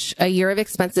cash, a year of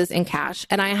expenses in cash,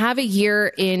 and I have a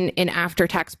year in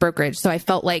after-tax brokerage. So I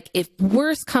felt like if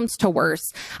worse comes to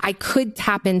worse, I could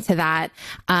tap into that,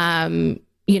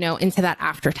 into that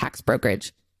after-tax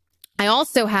brokerage. I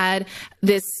also had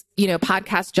this,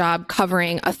 podcast job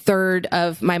covering a third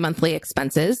of my monthly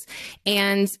expenses.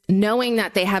 And knowing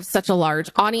that they have such a large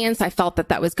audience, I felt that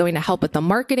that was going to help with the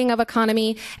marketing of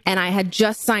Economy. And I had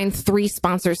just signed 3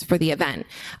 sponsors for the event,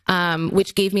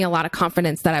 which gave me a lot of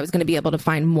confidence that I was going to be able to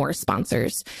find more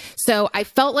sponsors. So I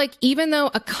felt like even though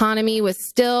Economy was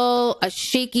still a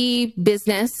shaky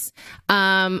business,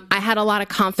 I had a lot of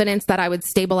confidence that I would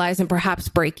stabilize and perhaps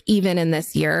break even in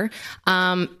this year.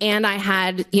 And I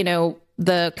had,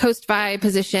 the Coast-Fi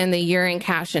position, the year in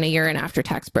cash and a year in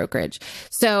after-tax brokerage.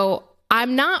 So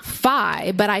I'm not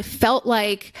FI, but I felt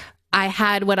like I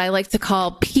had what I like to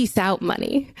call peace out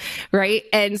money, right?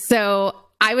 And so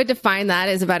I would define that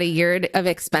as about a year of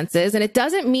expenses. And it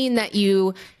doesn't mean that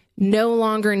you no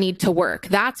longer need to work.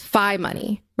 That's FI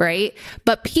money, right?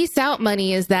 But peace out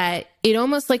money is that it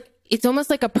almost it's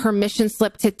almost like a permission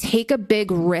slip to take a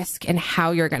big risk in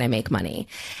how you're going to make money.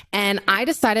 And I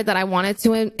decided that I wanted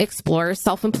to explore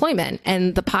self-employment,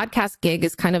 and the podcast gig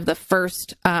is kind of the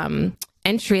first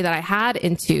entry that I had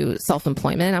into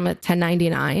self-employment. I'm a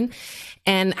 1099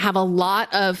 and have a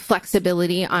lot of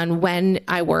flexibility on when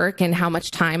I work and how much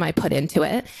time I put into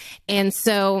it. And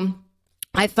so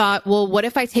I thought, well, what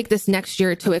if I take this next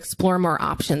year to explore more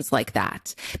options like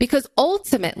that? Because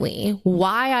ultimately,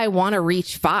 why I want to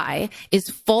reach FI is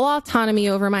full autonomy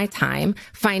over my time,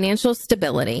 financial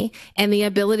stability, and the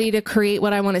ability to create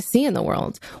what I want to see in the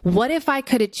world. What if I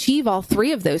could achieve all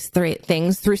three of those three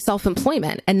things through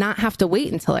self-employment and not have to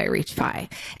wait until I reach FI?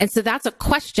 And so that's a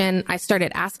question I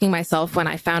started asking myself when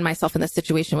I found myself in this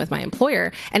situation with my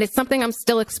employer. And it's something I'm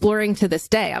still exploring to this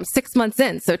day. I'm 6 months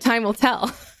in, so time will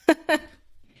tell.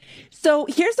 So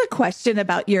here's a question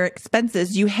about your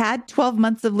expenses. You had 12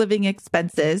 months of living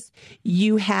expenses.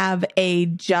 You have a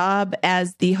job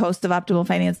as the host of Optimal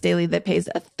Finance Daily that pays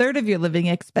a third of your living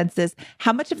expenses.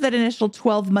 How much of that initial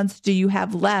 12 months do you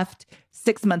have left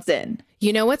 6 months in?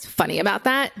 You know what's funny about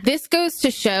that? This goes to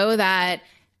show that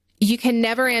you can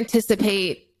never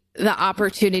anticipate the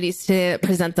opportunities to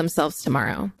present themselves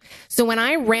tomorrow. So when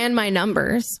I ran my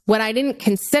numbers, what I didn't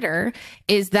consider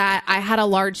is that I had a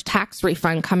large tax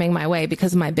refund coming my way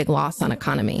because of my big loss on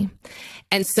economy.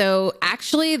 And so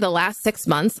actually the last 6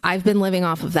 months, I've been living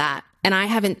off of that. And I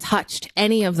haven't touched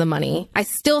any of the money. I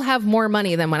still have more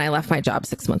money than when I left my job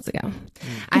 6 months ago.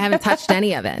 I haven't touched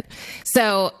any of it.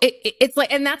 So it's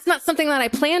like, and that's not something that I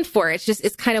planned for. It's just,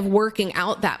 it's kind of working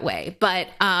out that way. But,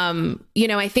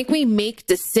 I think we make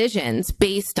decisions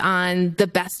based on the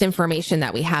best information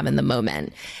that we have in the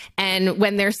moment. And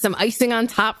when there's some icing on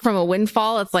top from a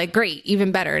windfall, it's like, great,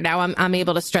 even better. Now I'm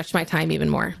able to stretch my time even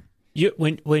more.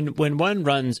 When one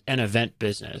runs an event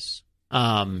business,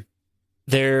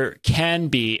 there can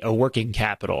be a working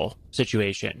capital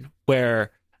situation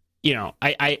where,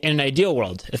 I in an ideal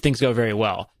world, if things go very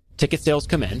well, ticket sales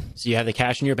come in, so you have the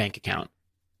cash in your bank account.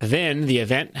 Then the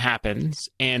event happens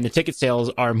and the ticket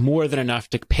sales are more than enough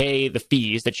to pay the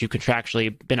fees that you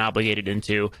contractually been obligated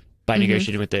into by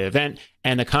negotiating with the event.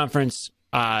 And the conference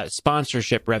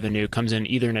sponsorship revenue comes in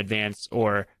either in advance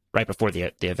or right before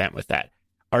the event with that.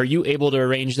 Are you able to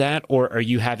arrange that, or are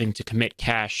you having to commit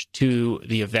cash to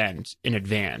the event in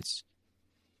advance?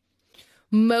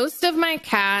 Most of my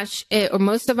cash or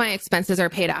most of my expenses are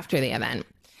paid after the event.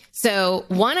 So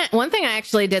one thing I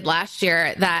actually did last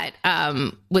year that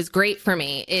was great for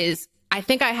me is I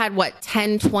think I had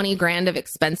 10, 20 grand of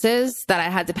expenses that I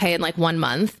had to pay in like 1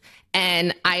 month.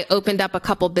 And I opened up a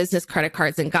couple business credit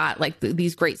cards and got like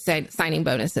these great signing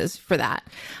bonuses for that.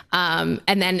 And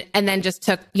then just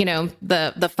took,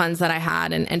 the funds that I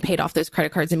had and paid off those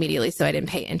credit cards immediately. So I didn't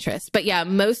pay interest. But yeah,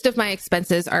 most of my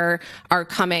expenses are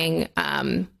coming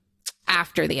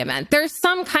after the event. There's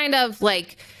some kind of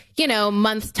like,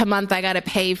 month to month, I got to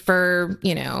pay for,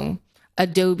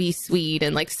 Adobe Suite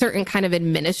and like certain kind of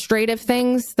administrative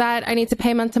things that I need to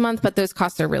pay month to month, but those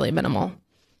costs are really minimal.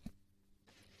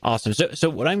 Awesome. So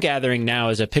what I'm gathering now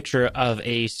is a picture of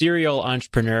a serial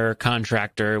entrepreneur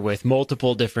contractor with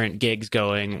multiple different gigs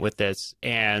going with this,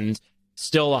 and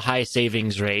still a high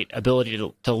savings rate, ability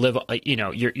to live,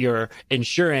 you're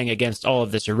insuring against all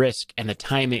of this risk and the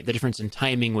timing, the difference in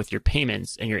timing with your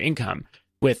payments and your income,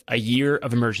 with a year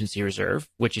of emergency reserve,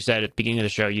 which you said at the beginning of the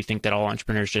show, you think that all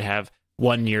entrepreneurs should have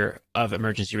 1 year of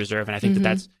emergency reserve. And I think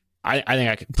I think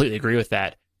I completely agree with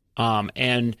that.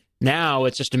 And now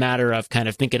it's just a matter of kind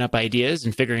of thinking up ideas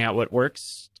and figuring out what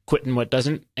works, quitting what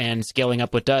doesn't, and scaling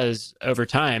up what does over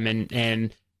time.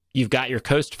 And you've got your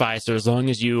Coast Fi. So as long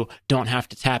as you don't have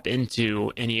to tap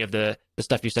into any of the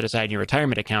stuff you set aside in your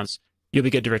retirement accounts, you'll be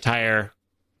good to retire,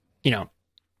 in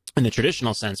the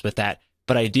traditional sense with that.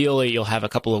 But ideally, you'll have a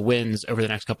couple of wins over the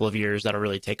next couple of years that'll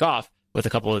really take off with a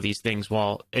couple of these things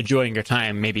while enjoying your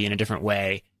time maybe in a different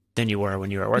way than you were when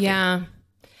you were working. Yeah.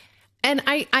 And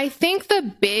I think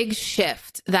the big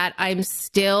shift that I'm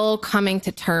still coming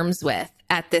to terms with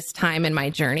at this time in my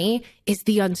journey is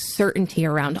the uncertainty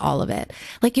around all of it.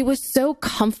 Like, it was so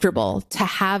comfortable to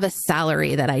have a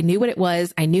salary that I knew what it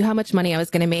was. I knew how much money I was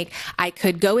going to make. I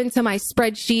could go into my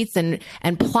spreadsheets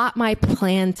and plot my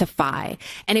plan to FI.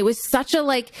 And it was such a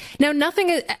now nothing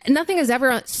is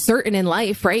ever certain in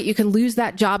life, right? You can lose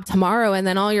that job tomorrow and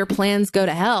then all your plans go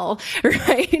to hell,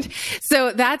 right?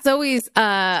 So that's always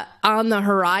on the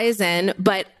horizon,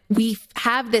 but we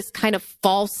have this kind of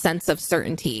false sense of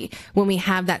certainty when we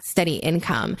have that steady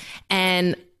income.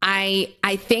 And I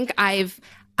think I've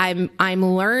I'm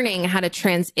learning how to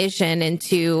transition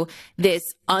into this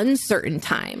uncertain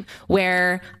time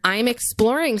where I'm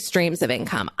exploring streams of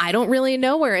income. I don't really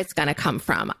know where it's going to come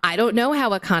from. I don't know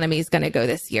how economy is going to go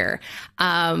this year.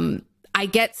 I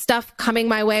get stuff coming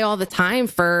my way all the time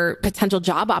for potential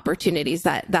job opportunities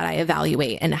that I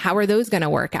evaluate, and how are those going to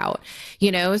work out?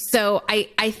 You know, so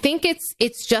I think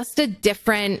it's just a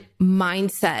different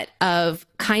mindset of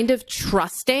kind of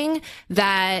trusting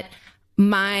that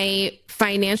my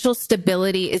financial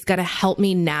stability is going to help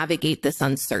me navigate this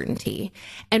uncertainty.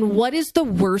 And what is the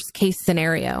worst case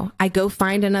scenario? I go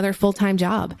find another full-time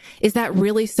job. Is that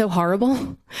really so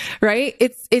horrible? Right?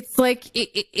 It's like,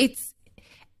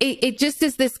 it just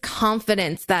is this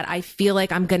confidence that I feel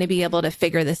like I'm going to be able to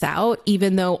figure this out,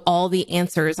 even though all the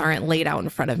answers aren't laid out in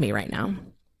front of me right now.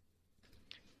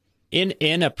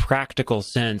 In a practical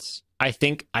sense, I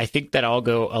think that I'll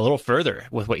go a little further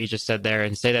with what you just said there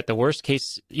and say that the worst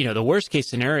case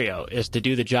scenario is to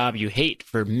do the job you hate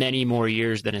for many more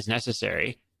years than is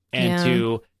necessary, and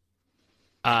to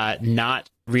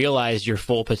not realize your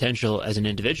full potential as an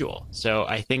individual. So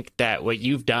I think that what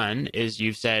you've done is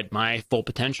you've said my full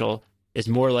potential is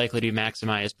more likely to be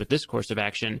maximized with this course of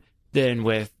action than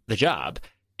with the job.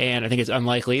 And I think it's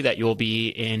unlikely that you'll be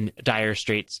in dire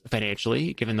straits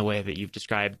financially, given the way that you've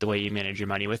described the way you manage your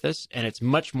money with this. And it's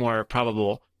much more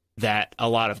probable that a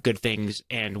lot of good things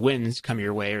and wins come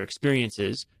your way, or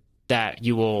experiences that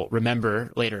you will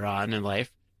remember later on in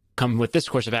life come with this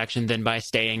course of action than by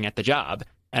staying at the job.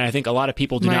 And I think a lot of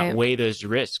people do not weigh those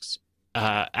risks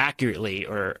accurately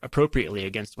or appropriately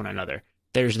against one another.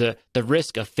 There's the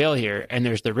risk of failure, and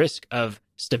there's the risk of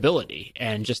stability,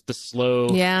 and just the slow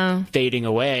fading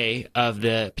away of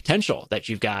the potential that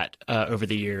you've got over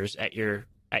the years at your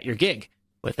gig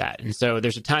with that. And so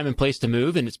there's a time and place to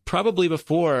move, and it's probably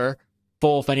before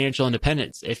full financial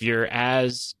independence if you're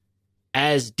as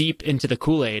deep into the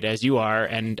Kool-Aid as you are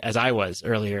and as I was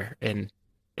earlier in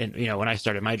when I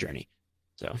started my journey.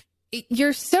 So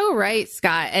you're so right,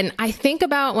 Scott. And I think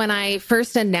about when I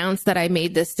first announced that I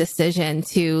made this decision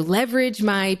to leverage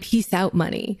my peace out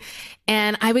money.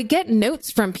 And I would get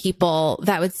notes from people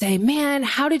that would say, man,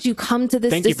 how did you come to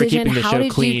this decision? Thank you for keeping the how show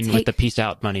clean with the peace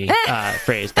out money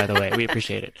phrase, by the way. We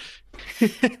appreciate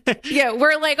it. Yeah,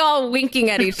 we're like all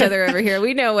winking at each other over here.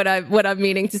 We know what I'm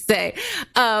meaning to say.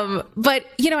 But,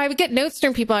 I would get notes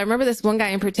from people. I remember this one guy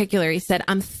in particular. He said,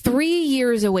 I'm 3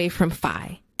 years away from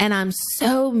FI. And I'm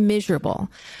so miserable,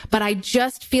 but I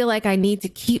just feel like I need to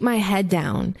keep my head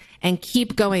down and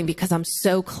keep going because I'm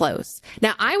so close.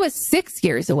 Now, I was 6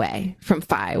 years away from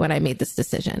FI when I made this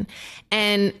decision.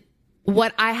 And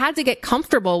what I had to get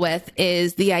comfortable with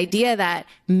is the idea that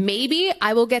maybe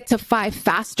I will get to FI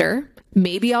faster.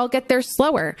 Maybe I'll get there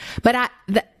slower, but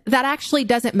that actually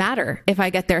doesn't matter if I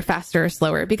get there faster or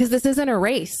slower, because this isn't a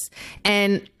race.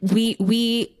 And when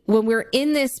we're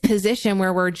in this position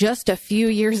where we're just a few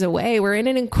years away, we're in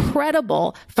an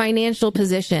incredible financial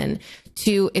position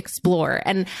to explore.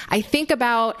 And I think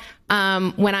about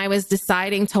when I was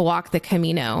deciding to walk the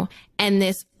Camino, and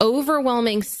this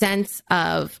overwhelming sense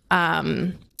of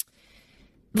I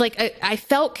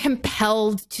felt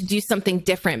compelled to do something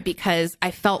different, because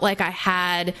I felt like I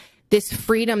had this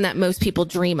freedom that most people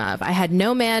dream of. I had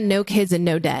no man, no kids, and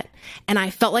no debt. And I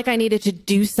felt like I needed to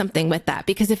do something with that,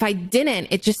 because if I didn't,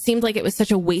 it just seemed like it was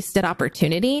such a wasted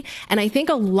opportunity. And I think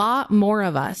a lot more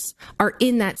of us are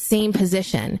in that same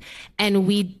position, and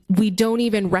we don't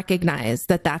even recognize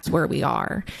that that's where we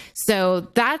are. So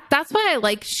that's why I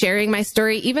like sharing my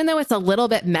story, even though it's a little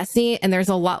bit messy, and there's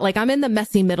a lot, like I'm in the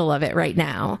messy middle of it right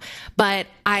now, but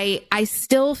I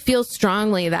still feel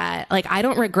strongly that I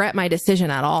don't regret my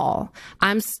decision at all.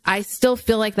 I still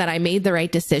feel like that I made the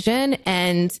right decision,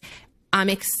 and I'm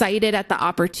excited at the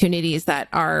opportunities that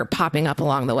are popping up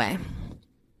along the way.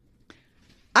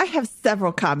 I have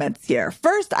several comments here.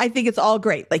 First, I think it's all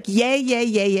great. Yay, yay,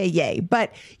 yay, yay, yay.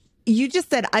 But you just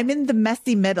said, I'm in the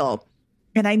messy middle.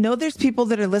 And I know there's people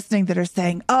that are listening that are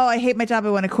saying, oh, I hate my job.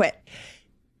 I want to quit.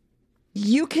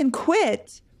 You can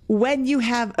quit when you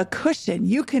have a cushion.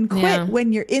 You can quit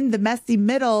when you're in the messy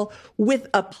middle with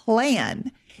a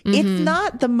plan. Mm-hmm. It's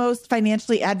not the most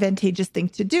financially advantageous thing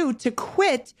to do, to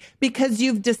quit because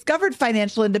you've discovered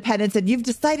financial independence and you've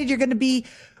decided you're going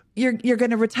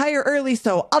to retire early.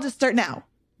 So I'll just start now.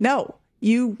 No,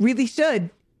 you really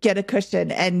should get a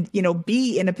cushion and,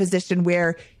 be in a position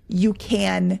where you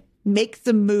can make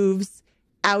some moves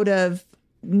out of,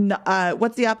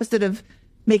 what's the opposite of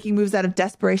making moves out of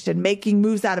desperation? Making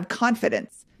moves out of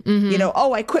confidence. You know,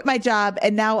 oh, I quit my job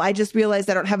and now I just realized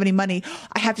I don't have any money.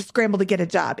 I have to scramble to get a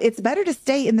job. It's better to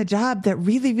stay in the job that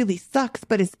really, really sucks,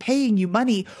 but is paying you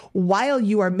money while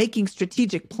you are making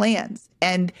strategic plans.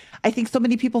 And I think so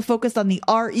many people focus on the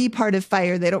RE part of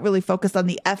FIRE. They don't really focus on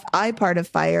the FI part of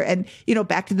FIRE. And, you know,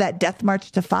 back to that death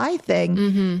march to FI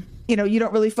thing, you know, you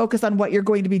don't really focus on what you're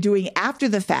going to be doing after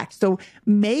the fact. So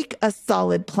make a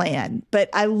solid plan. But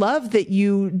I love that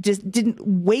you just didn't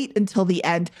wait until the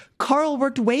end. Carl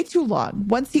worked way too long.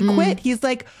 Once he quit, he's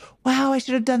like, wow, I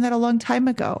should have done that a long time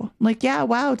ago. I'm like, yeah,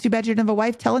 wow, too bad you didn't have a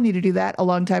wife telling you to do that a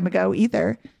long time ago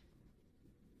either.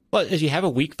 Well, as you have a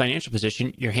weak financial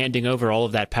position, you're handing over all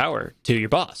of that power to your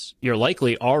boss. You're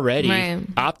likely already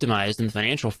optimized in the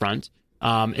financial front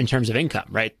in terms of income,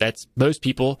 right? That's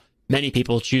many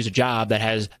people choose a job that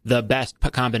has the best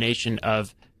combination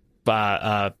of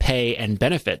pay and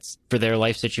benefits for their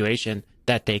life situation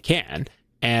that they can.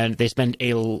 And they spend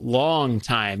a long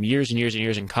time, years and years and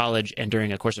years in college and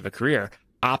during a course of a career,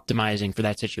 optimizing for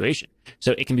that situation.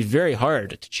 So it can be very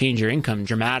hard to change your income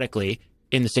dramatically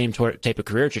in the same type of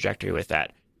career trajectory with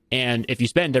that. And if you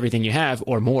spend everything you have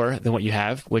or more than what you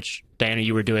have, which Diana,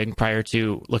 you were doing prior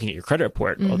to looking at your credit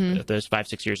report those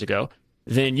 5-6 years ago,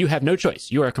 then you have no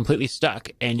choice. You are completely stuck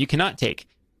and you cannot take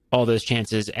all those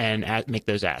chances and make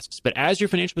those asks. But as your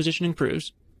financial position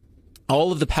improves,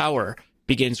 all of the power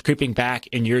begins creeping back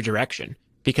in your direction.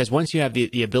 Because once you have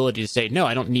the ability to say, no,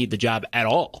 I don't need the job at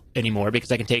all anymore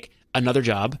because I can take another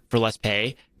job for less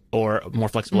pay or more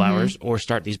flexible hours or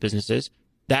start these businesses,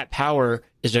 that power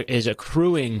is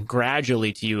accruing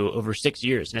gradually to you over 6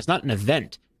 years. And it's not an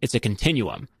event, it's a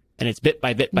continuum. And it's bit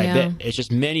by bit by bit. It's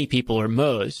just many people, or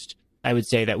most, I would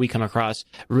say, that we come across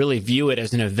really view it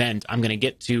as an event. I'm going to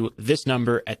get to this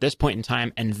number at this point in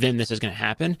time, and then this is going to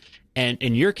happen. And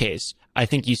in your case, I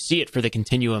think you see it for the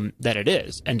continuum that it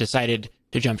is, and decided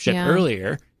to jump ship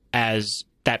earlier as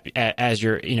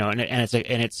your, you know, and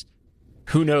it's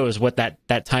who knows what that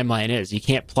timeline is. You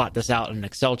can't plot this out in an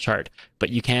Excel chart, but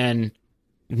you can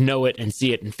know it and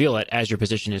see it and feel it as your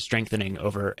position is strengthening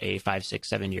over a 5, 6,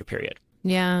 7 year period.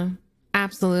 Yeah,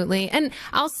 absolutely. And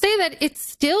I'll say that it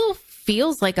still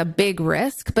feels like a big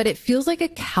risk, but it feels like a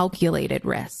calculated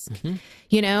risk.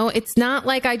 You know, it's not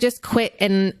like I just quit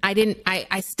and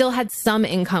I still had some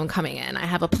income coming in. I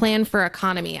have a plan for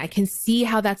economy. I can see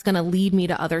how that's going to lead me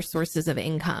to other sources of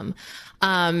income.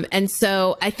 And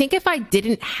so I think if I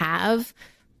didn't have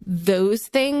those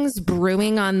things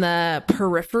brewing on the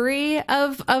periphery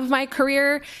of my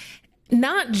career,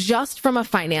 not just from a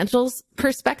financials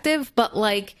perspective, but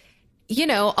like, you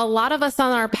know, a lot of us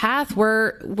on our path,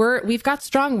 we've got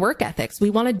strong work ethics. We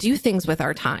want to do things with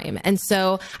our time. And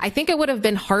so I think it would have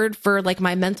been hard for like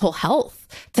my mental health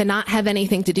to not have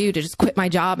anything to do, to just quit my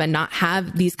job and not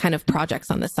have these kind of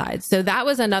projects on the side. So that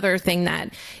was another thing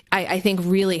that I think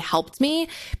really helped me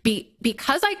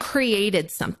because I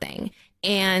created something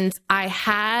and I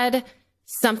had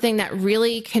something that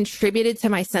really contributed to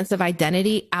my sense of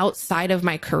identity outside of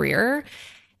my career.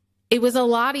 It was a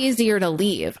lot easier to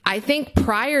leave. I think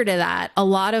prior to that, a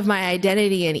lot of my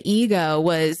identity and ego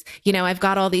was, you know, I've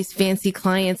got all these fancy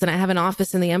clients and I have an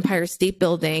office in the Empire State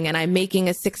Building and I'm making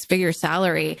a 6-figure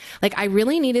salary. Like I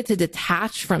really needed to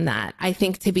detach from that, I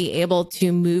think, to be able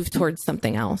to move towards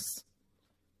something else.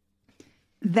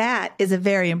 That is a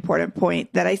very important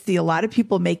point that I see a lot of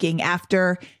people making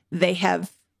after they have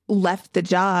left the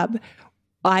job.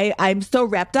 I'm so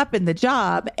wrapped up in the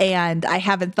job and I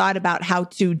haven't thought about how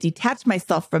to detach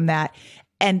myself from that.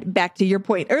 And back to your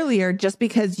point earlier, just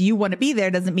because you want to be there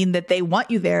doesn't mean that they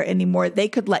want you there anymore. They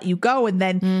could let you go and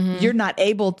then you're not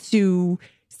able to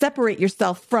separate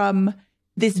yourself from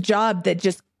this job that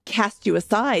just cast you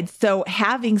aside. So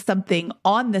having something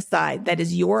on the side that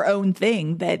is your own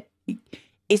thing that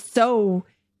is so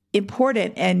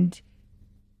important, and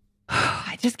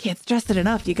I just can't stress it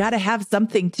enough. You got to have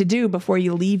something to do before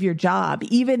you leave your job.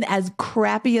 Even as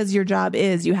crappy as your job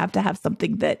is, you have to have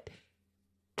something that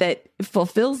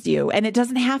fulfills you. And it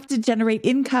doesn't have to generate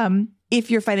income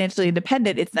if you're financially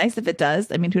independent. It's nice if it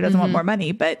does. I mean, who doesn't want more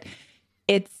money? But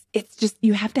it's just,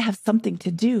 you have to have something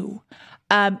to do.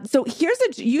 So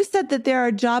you said that there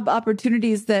are job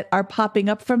opportunities that are popping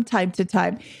up from time to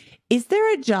time. Is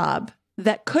there a job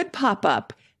that could pop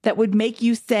up that would make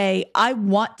you say, I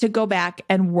want to go back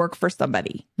and work for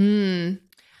somebody? You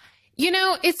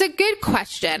know, it's a good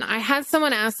question. I had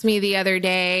someone ask me the other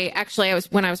day, actually,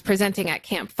 when I was presenting at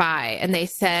Camp FI, and they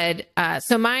said,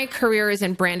 so my career is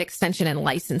in brand extension and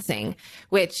licensing,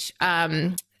 which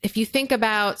if you think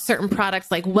about certain products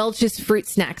like Welch's fruit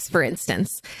snacks, for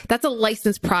instance, that's a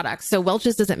licensed product. So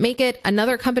Welch's doesn't make it.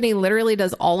 Another company literally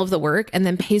does all of the work and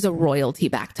then pays a royalty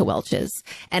back to Welch's.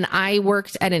 And I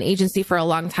worked at an agency for a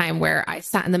long time where I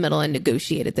sat in the middle and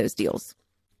negotiated those deals.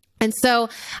 And so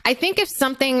I think if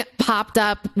something popped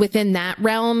up within that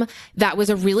realm that was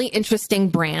a really interesting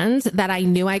brand that I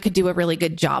knew I could do a really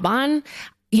good job on,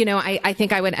 I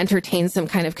think I would entertain some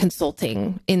kind of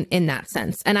consulting in that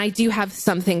sense. And I do have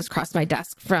some things cross my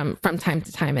desk from time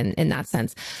to time in that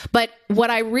sense. But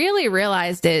what I really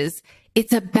realized is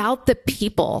it's about the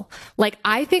people. Like,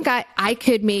 I think I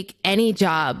could make any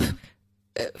job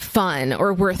fun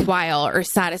or worthwhile or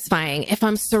satisfying if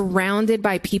I'm surrounded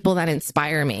by people that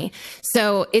inspire me.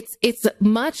 So it's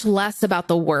much less about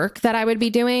the work that I would be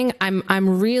doing.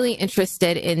 I'm really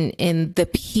interested in the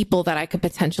people that I could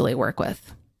potentially work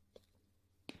with.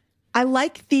 I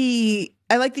like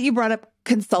that you brought up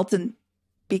consultant,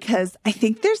 because I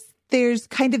think there's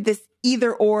kind of this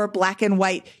either or, black and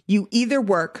white. You either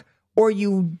work or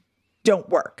you don't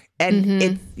work. And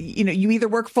it's, you either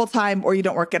work full time or you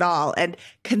don't work at all. And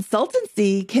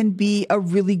consultancy can be a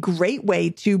really great way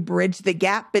to bridge the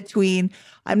gap between,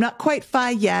 I'm not quite FI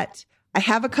yet, I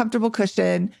have a comfortable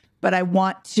cushion, but I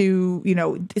want to,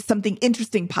 something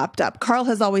interesting popped up. Carl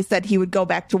has always said he would go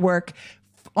back to work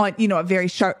on, a very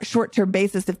short-term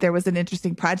basis if there was an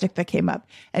interesting project that came up,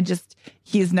 and just,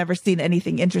 he's never seen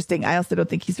anything interesting. I also don't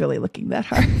think he's really looking that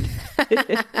hard,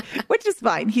 which is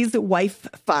fine. He's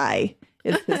wife-fi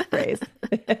is his phrase.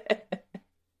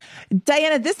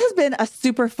 Diania, this has been a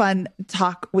super fun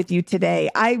talk with you today.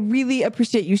 I really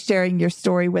appreciate you sharing your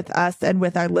story with us and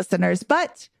with our listeners,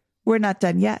 but we're not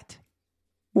done yet.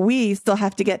 We still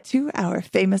have to get to our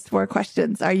famous 4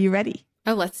 questions. Are you ready?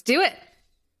 Oh, let's do it.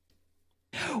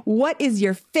 What is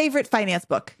your favorite finance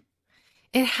book?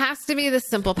 It has to be The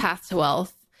Simple Path to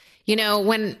Wealth.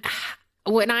 When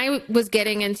I was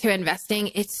getting into investing,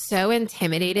 it so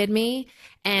intimidated me,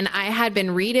 and I had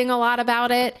been reading a lot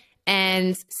about it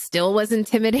and still was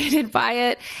intimidated by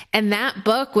it. And that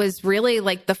book was really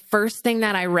like the first thing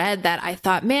that I read that I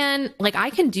thought, man, like, I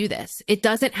can do this. It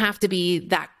doesn't have to be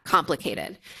that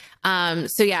complicated.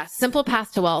 So yeah, Simple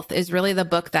Path to Wealth is really the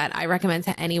book that I recommend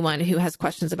to anyone who has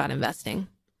questions about investing.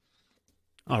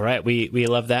 All right. We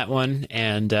love that one,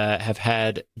 and have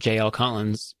had J.L.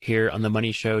 Collins here on the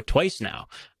Money Show twice now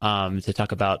to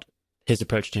talk about his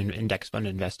approach to index fund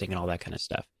investing and all that kind of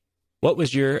stuff. What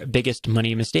was your biggest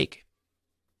money mistake?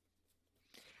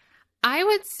 I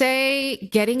would say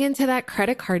getting into that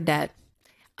credit card debt,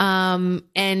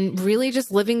 and really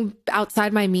just living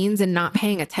outside my means and not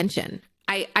paying attention.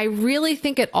 I really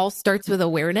think it all starts with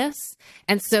awareness.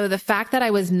 And so the fact that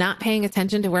I was not paying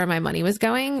attention to where my money was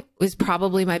going was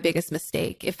probably my biggest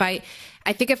mistake. I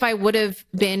think if I would have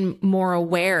been more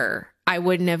aware, I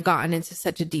wouldn't have gotten into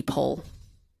such a deep hole.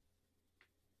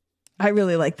 I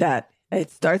really like that. It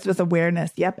starts with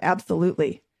awareness. Yep,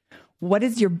 absolutely. What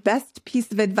is your best piece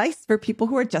of advice for people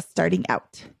who are just starting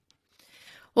out?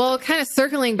 Well, kind of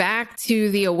circling back to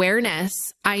the awareness,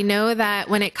 I know that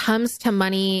when it comes to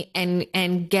money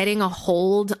and getting a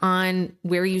hold on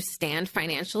where you stand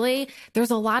financially, there's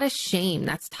a lot of shame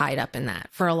that's tied up in that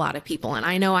for a lot of people. And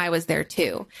I know I was there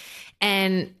too.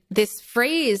 And this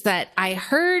phrase that I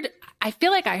heard, I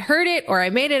feel like I heard it or I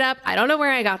made it up. I don't know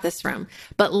where I got this from,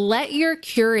 but let your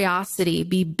curiosity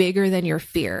be bigger than your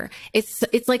fear.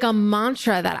 It's like a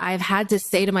mantra that I've had to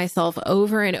say to myself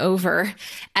over and over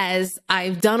as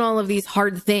I've done all of these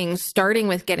hard things, starting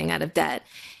with getting out of debt.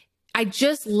 I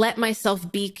just let myself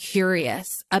be curious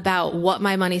about what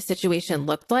my money situation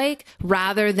looked like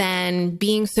rather than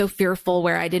being so fearful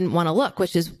where I didn't want to look,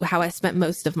 which is how I spent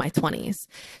most of my 20s.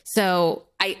 So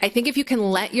I think if you can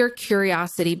let your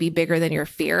curiosity be bigger than your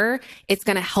fear, it's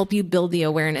going to help you build the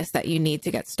awareness that you need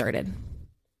to get started.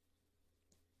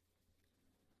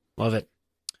 Love it.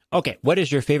 Okay. What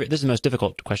is your favorite? This is the most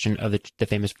difficult question of the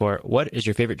famous 4. What is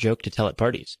your favorite joke to tell at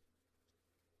parties?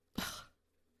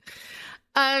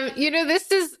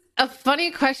 This is a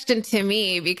funny question to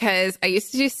me because I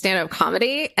used to do stand-up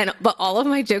comedy, but all of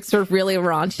my jokes were really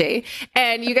raunchy.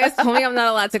 And you guys told me I'm not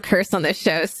allowed to curse on this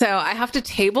show, so I have to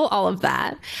table all of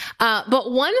that.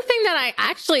 But one thing that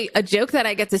a joke that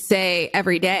I get to say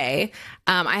every day,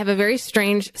 I have a very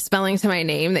strange spelling to my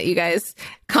name that you guys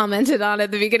commented on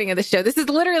at the beginning of the show. This is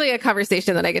literally a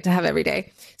conversation that I get to have every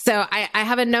day. So I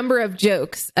have a number of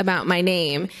jokes about my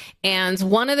name. And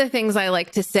one of the things I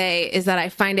like to say is that I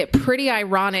find it pretty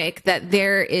ironic ironic that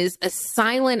there is a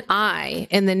silent I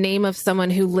in the name of someone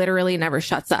who literally never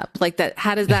shuts up. Like that,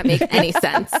 how does that make any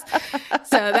sense?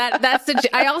 So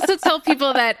I also tell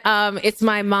people that it's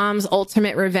my mom's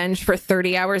ultimate revenge for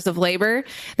 30 hours of labor,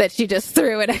 that she just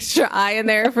threw an extra I in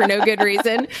there for no good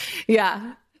reason.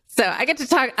 Yeah. So I get to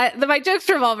talk, my jokes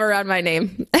revolve around my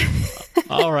name.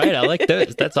 All right. I like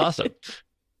those. That's awesome.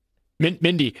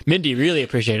 Mindy really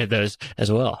appreciated those as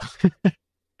well.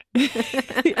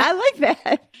 I like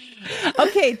that.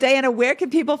 Okay, Diana, where can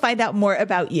people find out more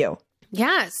about you?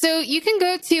 Yeah. So you can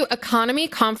go to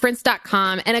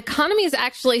economyconference.com, and economy is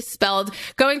actually spelled,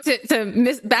 going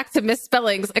back to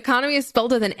misspellings. Economy is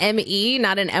spelled with an M-E,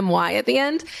 not an M-Y at the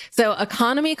end. So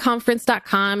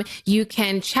economyconference.com. You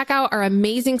can check out our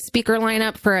amazing speaker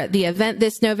lineup for the event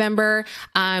this November.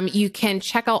 You can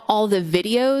check out all the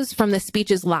videos from the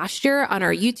speeches last year on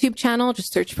our YouTube channel.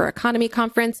 Just search for Economy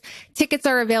Conference. Tickets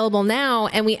are available now,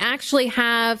 and we actually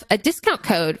have a discount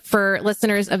code for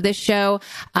listeners of this show.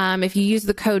 If you use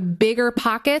the code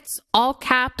BiggerPockets, all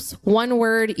caps, one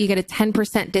word, you get a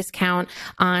 10% discount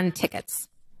on tickets.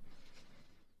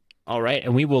 All right.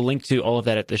 And we will link to all of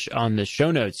that on the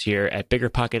show notes here at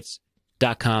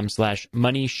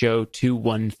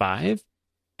biggerpockets.com/moneyshow215.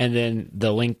 And then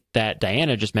the link that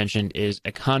Diana just mentioned is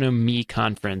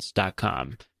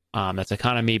economyconference.com. That's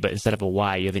economy, but instead of a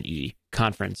Y, you have an E,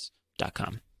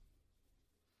 conference.com.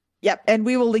 Yep. And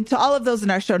we will link to all of those in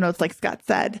our show notes, like Scott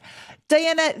said.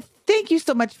 Diana, thank you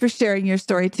so much for sharing your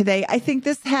story today. I think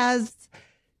this has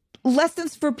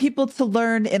lessons for people to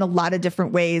learn in a lot of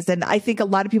different ways. And I think a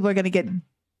lot of people are going to get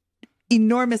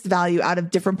enormous value out of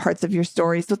different parts of your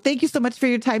story. So thank you so much for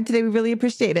your time today. We really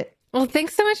appreciate it. Well,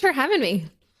 thanks so much for having me.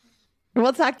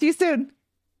 We'll talk to you soon.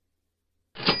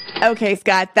 Okay,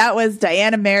 Scott, that was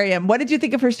Diania Merriam. What did you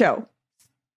think of her show?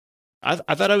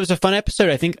 I thought it was a fun episode.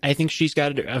 I think she's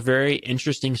got a very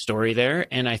interesting story there,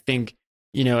 and I think,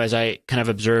 as I kind of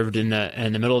observed in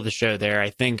the middle of the show there,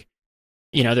 I think,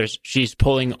 she's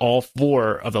pulling all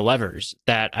four of the levers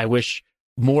that I wish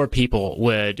more people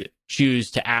would choose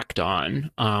to act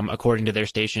on, according to their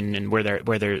station and where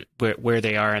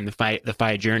they are in the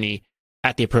FI journey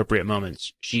at the appropriate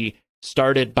moments. She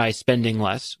started by spending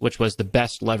less, which was the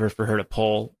best lever for her to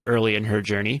pull early in her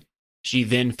journey. She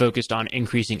then focused on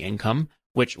increasing income,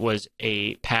 which was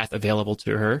a path available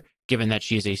to her, given that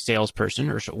she is a salesperson,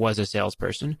 or was a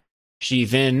salesperson. She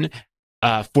then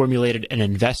formulated an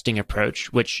investing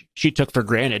approach, which she took for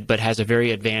granted, but has a very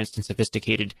advanced and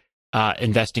sophisticated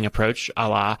investing approach, a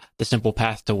la the simple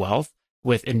path to wealth,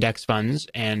 with index funds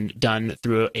and done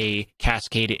through a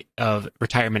cascade of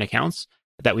retirement accounts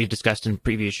that we've discussed in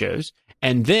previous shows.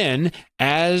 And then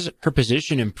as her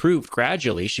position improved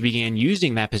gradually, she began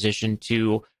using that position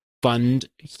to fund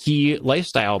key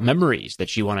lifestyle memories that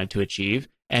she wanted to achieve,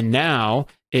 and now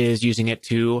is using it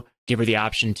to give her the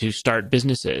option to start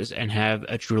businesses and have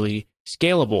a truly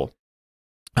scalable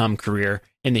career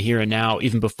in the here and now,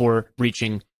 even before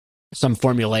reaching some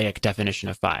formulaic definition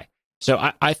of FI.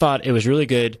 So I thought it was really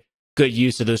good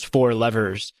use of those four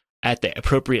levers at the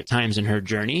appropriate times in her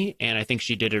journey. And I think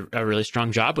she did a really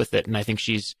strong job with it. And I think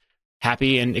she's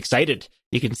happy and excited.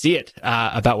 You can see it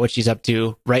about what she's up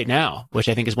to right now, which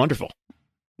I think is wonderful.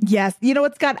 Yes. You know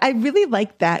what, Scott? I really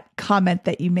like that comment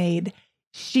that you made.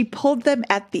 She pulled them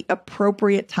at the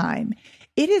appropriate time.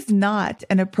 It is not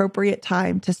an appropriate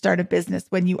time to start a business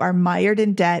when you are mired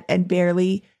in debt and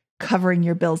barely covering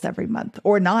your bills every month,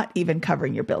 or not even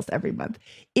covering your bills every month.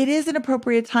 It is an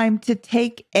appropriate time to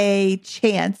take a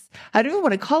chance. I don't even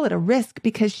want to call it a risk,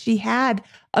 because she had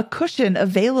a cushion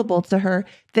available to her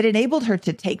that enabled her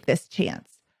to take this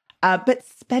chance. But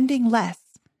spending less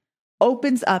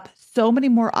opens up so many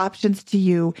more options to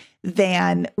you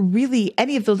than really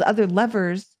any of those other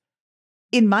levers,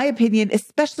 in my opinion,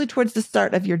 especially towards the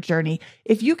start of your journey.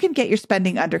 If you can get your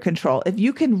spending under control, if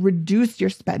you can reduce your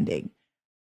spending,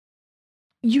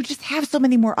 you just have so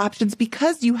many more options,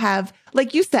 because you have,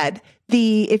 like you said,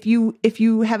 if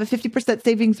you have a 50%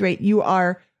 savings rate, you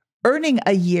are earning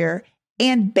a year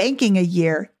and banking a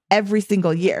year every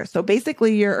single year. So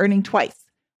basically you're earning twice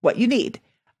what you need.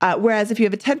 Whereas if you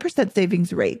have a 10%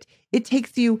 savings rate, it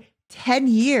takes you 10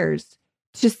 years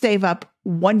to save up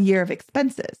 1 year of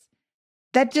expenses.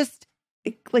 That just,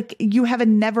 like, you have a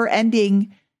never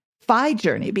ending FI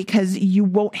journey, because you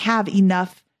won't have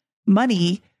enough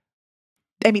money.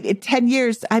 I mean, in 10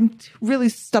 years, I'm really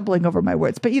stumbling over my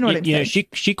words, but you know what I'm saying.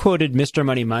 She quoted Mr.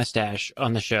 Money Mustache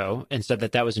on the show and said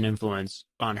that was an influence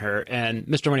on her. And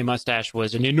Mr. Money Mustache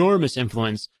was an enormous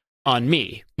influence on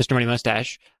me. Mr. Money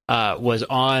Mustache was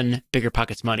on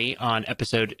BiggerPockets Money on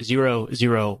episode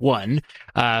 001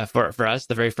 for us,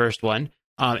 the very first one.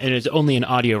 And it's only an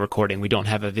audio recording. We don't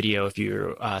have a video if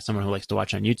you're someone who likes to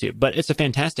watch on YouTube. But it's a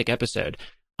fantastic episode.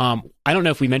 I don't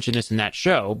know if we mentioned this in that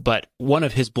show, but one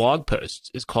of his blog posts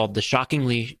is called The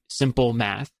Shockingly Simple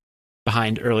Math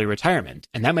Behind Early Retirement.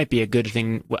 And that might be a good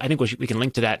thing. I think we can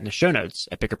link to that in the show notes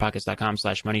at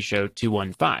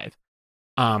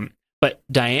biggerpockets.com/moneyshow215. But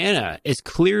Diania is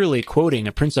clearly quoting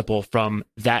a principle from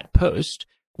that post,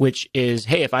 which is,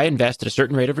 hey, if I invest at a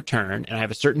certain rate of return and I have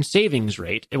a certain savings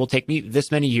rate, it will take me this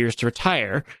many years to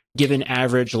retire, given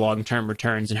average long-term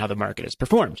returns and how the market has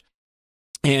performed.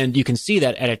 And you can see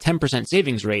that at a 10%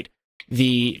 savings rate,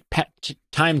 the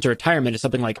time to retirement is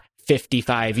something like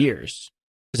 55 years.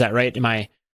 Is that right? Am I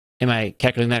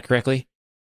calculating that correctly?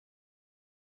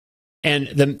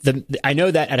 And I know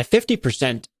that at a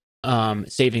 50%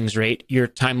 savings rate, your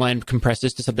timeline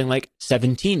compresses to something like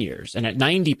 17 years. And at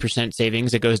 90%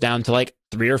 savings, it goes down to like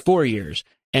 3 or 4 years.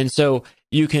 And so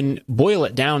you can boil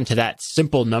it down to that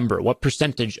simple number. What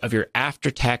percentage of your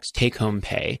after-tax take-home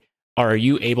pay are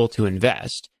you able to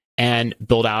invest, and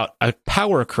build out a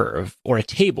power curve or a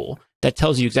table that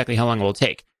tells you exactly how long it will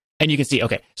take. And you can see,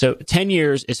 okay, so 10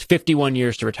 years is 51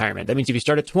 years to retirement. That means if you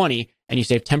start at 20 and you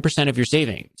save 10% of your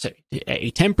savings, so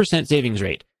a 10% savings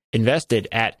rate invested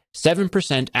at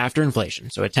 7% after inflation,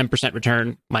 so a 10%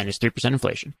 return minus 3%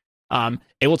 inflation,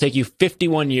 it will take you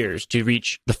 51 years to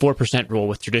reach the 4% rule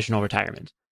with traditional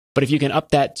retirement. But if you can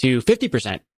up that to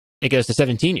 50%, it goes to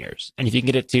 17 years. And if you can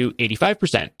get it to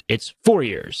 85%, it's 4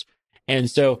 years. And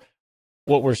so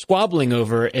what we're squabbling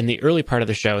over in the early part of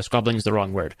the show, squabbling is the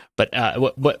wrong word, but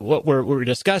what we're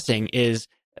discussing is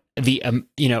the,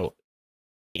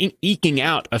 eking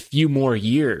out a few more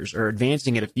years or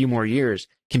advancing it a few more years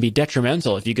can be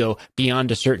detrimental if you go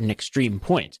beyond a certain extreme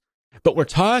point. But we're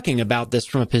talking about this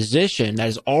from a position that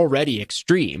is already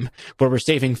extreme, where we're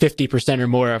saving 50% or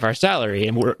more of our salary,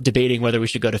 and we're debating whether we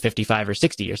should go to 55 or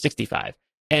 60 or 65.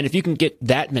 And if you can get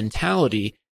that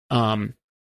mentality in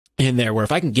there, where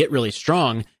if I can get really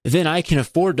strong, then I can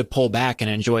afford to pull back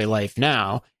and enjoy life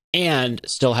now and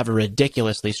still have a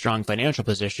ridiculously strong financial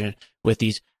position with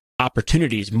these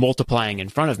opportunities multiplying in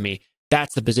front of me.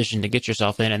 That's the position to get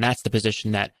yourself in, and that's the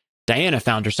position that Diania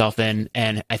found herself in,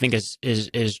 and I think is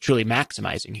truly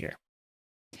maximizing here.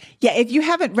 Yeah, if you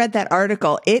haven't read that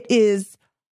article, it is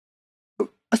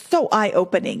so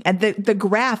eye-opening, and the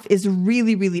graph is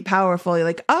really, really powerful. You're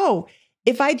like, oh,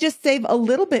 if I just save a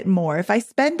little bit more, if I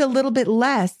spend a little bit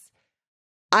less,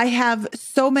 I have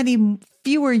so many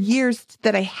fewer years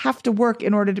that I have to work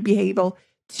in order to be able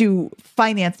to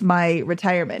finance my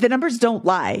retirement. The numbers don't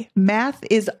lie. Math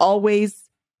is always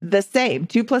the same.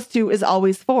 2 + 2 is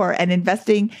always 4. And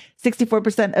investing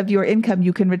 64% of your income,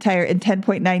 you can retire in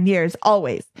 10.9 years,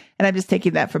 always. And I'm just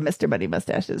taking that from Mr. Money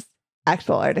Mustache's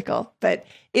actual article. But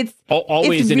it's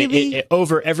always it's really,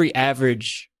 over every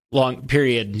average long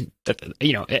period,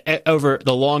 over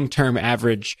the long-term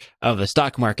average of the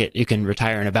stock market, you can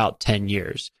retire in about 10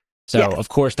 years. So, yes. Of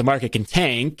course, the market can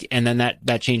tank, and then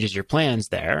that changes your plans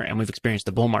there. And we've experienced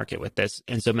the bull market with this.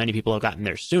 And so many people have gotten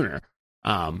there sooner.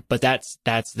 But that's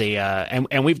the,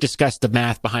 and we've discussed the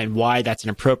math behind why that's an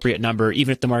appropriate number,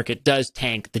 even if the market does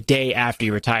tank the day after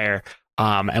you retire.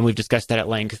 And we've discussed that at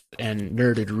length and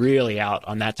nerded really out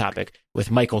on that topic with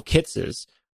Michael Kitz's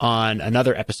on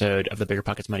another episode of the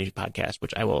BiggerPockets Money podcast,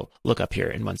 which I will look up here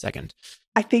in 1 second.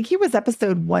 I think he was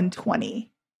episode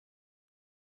 120.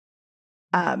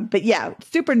 But yeah,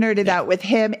 super nerded out with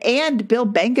him. And Bill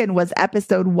Bengen was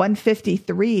episode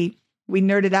 153. We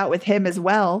nerded out with him as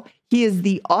well. He is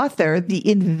the author, the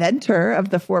inventor of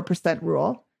the 4%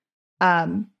 rule.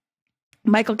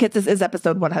 Michael Kitces is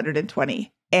episode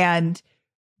 120. And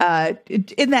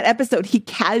in that episode, he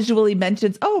casually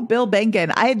mentions, oh, Bill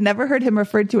Bengen. I had never heard him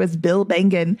referred to as Bill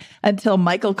Bengen until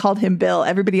Michael called him Bill.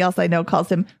 Everybody else I know calls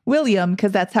him William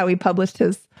because that's how he published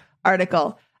his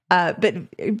article. But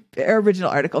original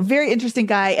article. Very interesting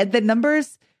guy. And the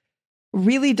numbers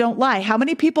really don't lie. How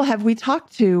many people have we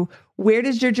talked to? Where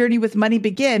does your journey with money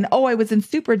begin? Oh, I was in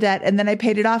super debt and then I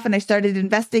paid it off and I started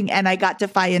investing and I got to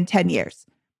FI in 10 years.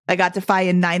 I got to FI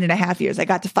in 9.5 years. I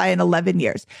got to FI in 11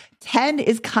 years. 10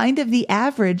 is kind of the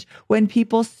average when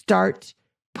people start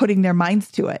putting their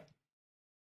minds to it.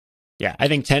 Yeah, I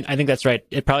think that's right.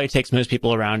 It probably takes most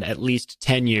people around at least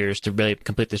 10 years to really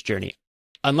complete this journey.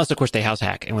 Unless, of course, they house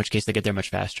hack, in which case they get there much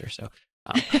faster. So,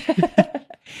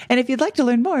 And if you'd like to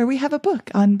learn more, we have a book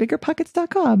on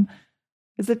BiggerPockets.com.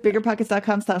 Is it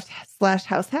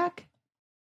BiggerPockets.com/house hack?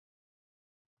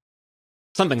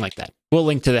 Something like that. We'll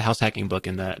link to the house hacking book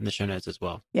in the show notes as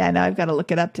well. Yeah, now I've got to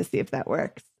look it up to see if that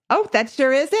works. Oh, that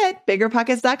sure is it.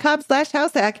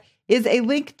 BiggerPockets.com/house hack is a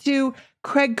link to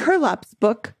Craig Curlop's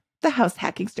book, The House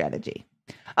Hacking Strategy.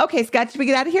 Okay, Scott, should we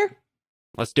get out of here?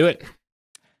 Let's do it.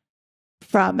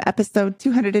 From episode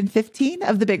 215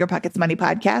 of the BiggerPockets Money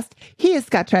Podcast, he is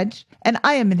Scott Trench, and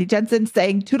I am Mindy Jensen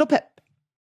saying toodle pip.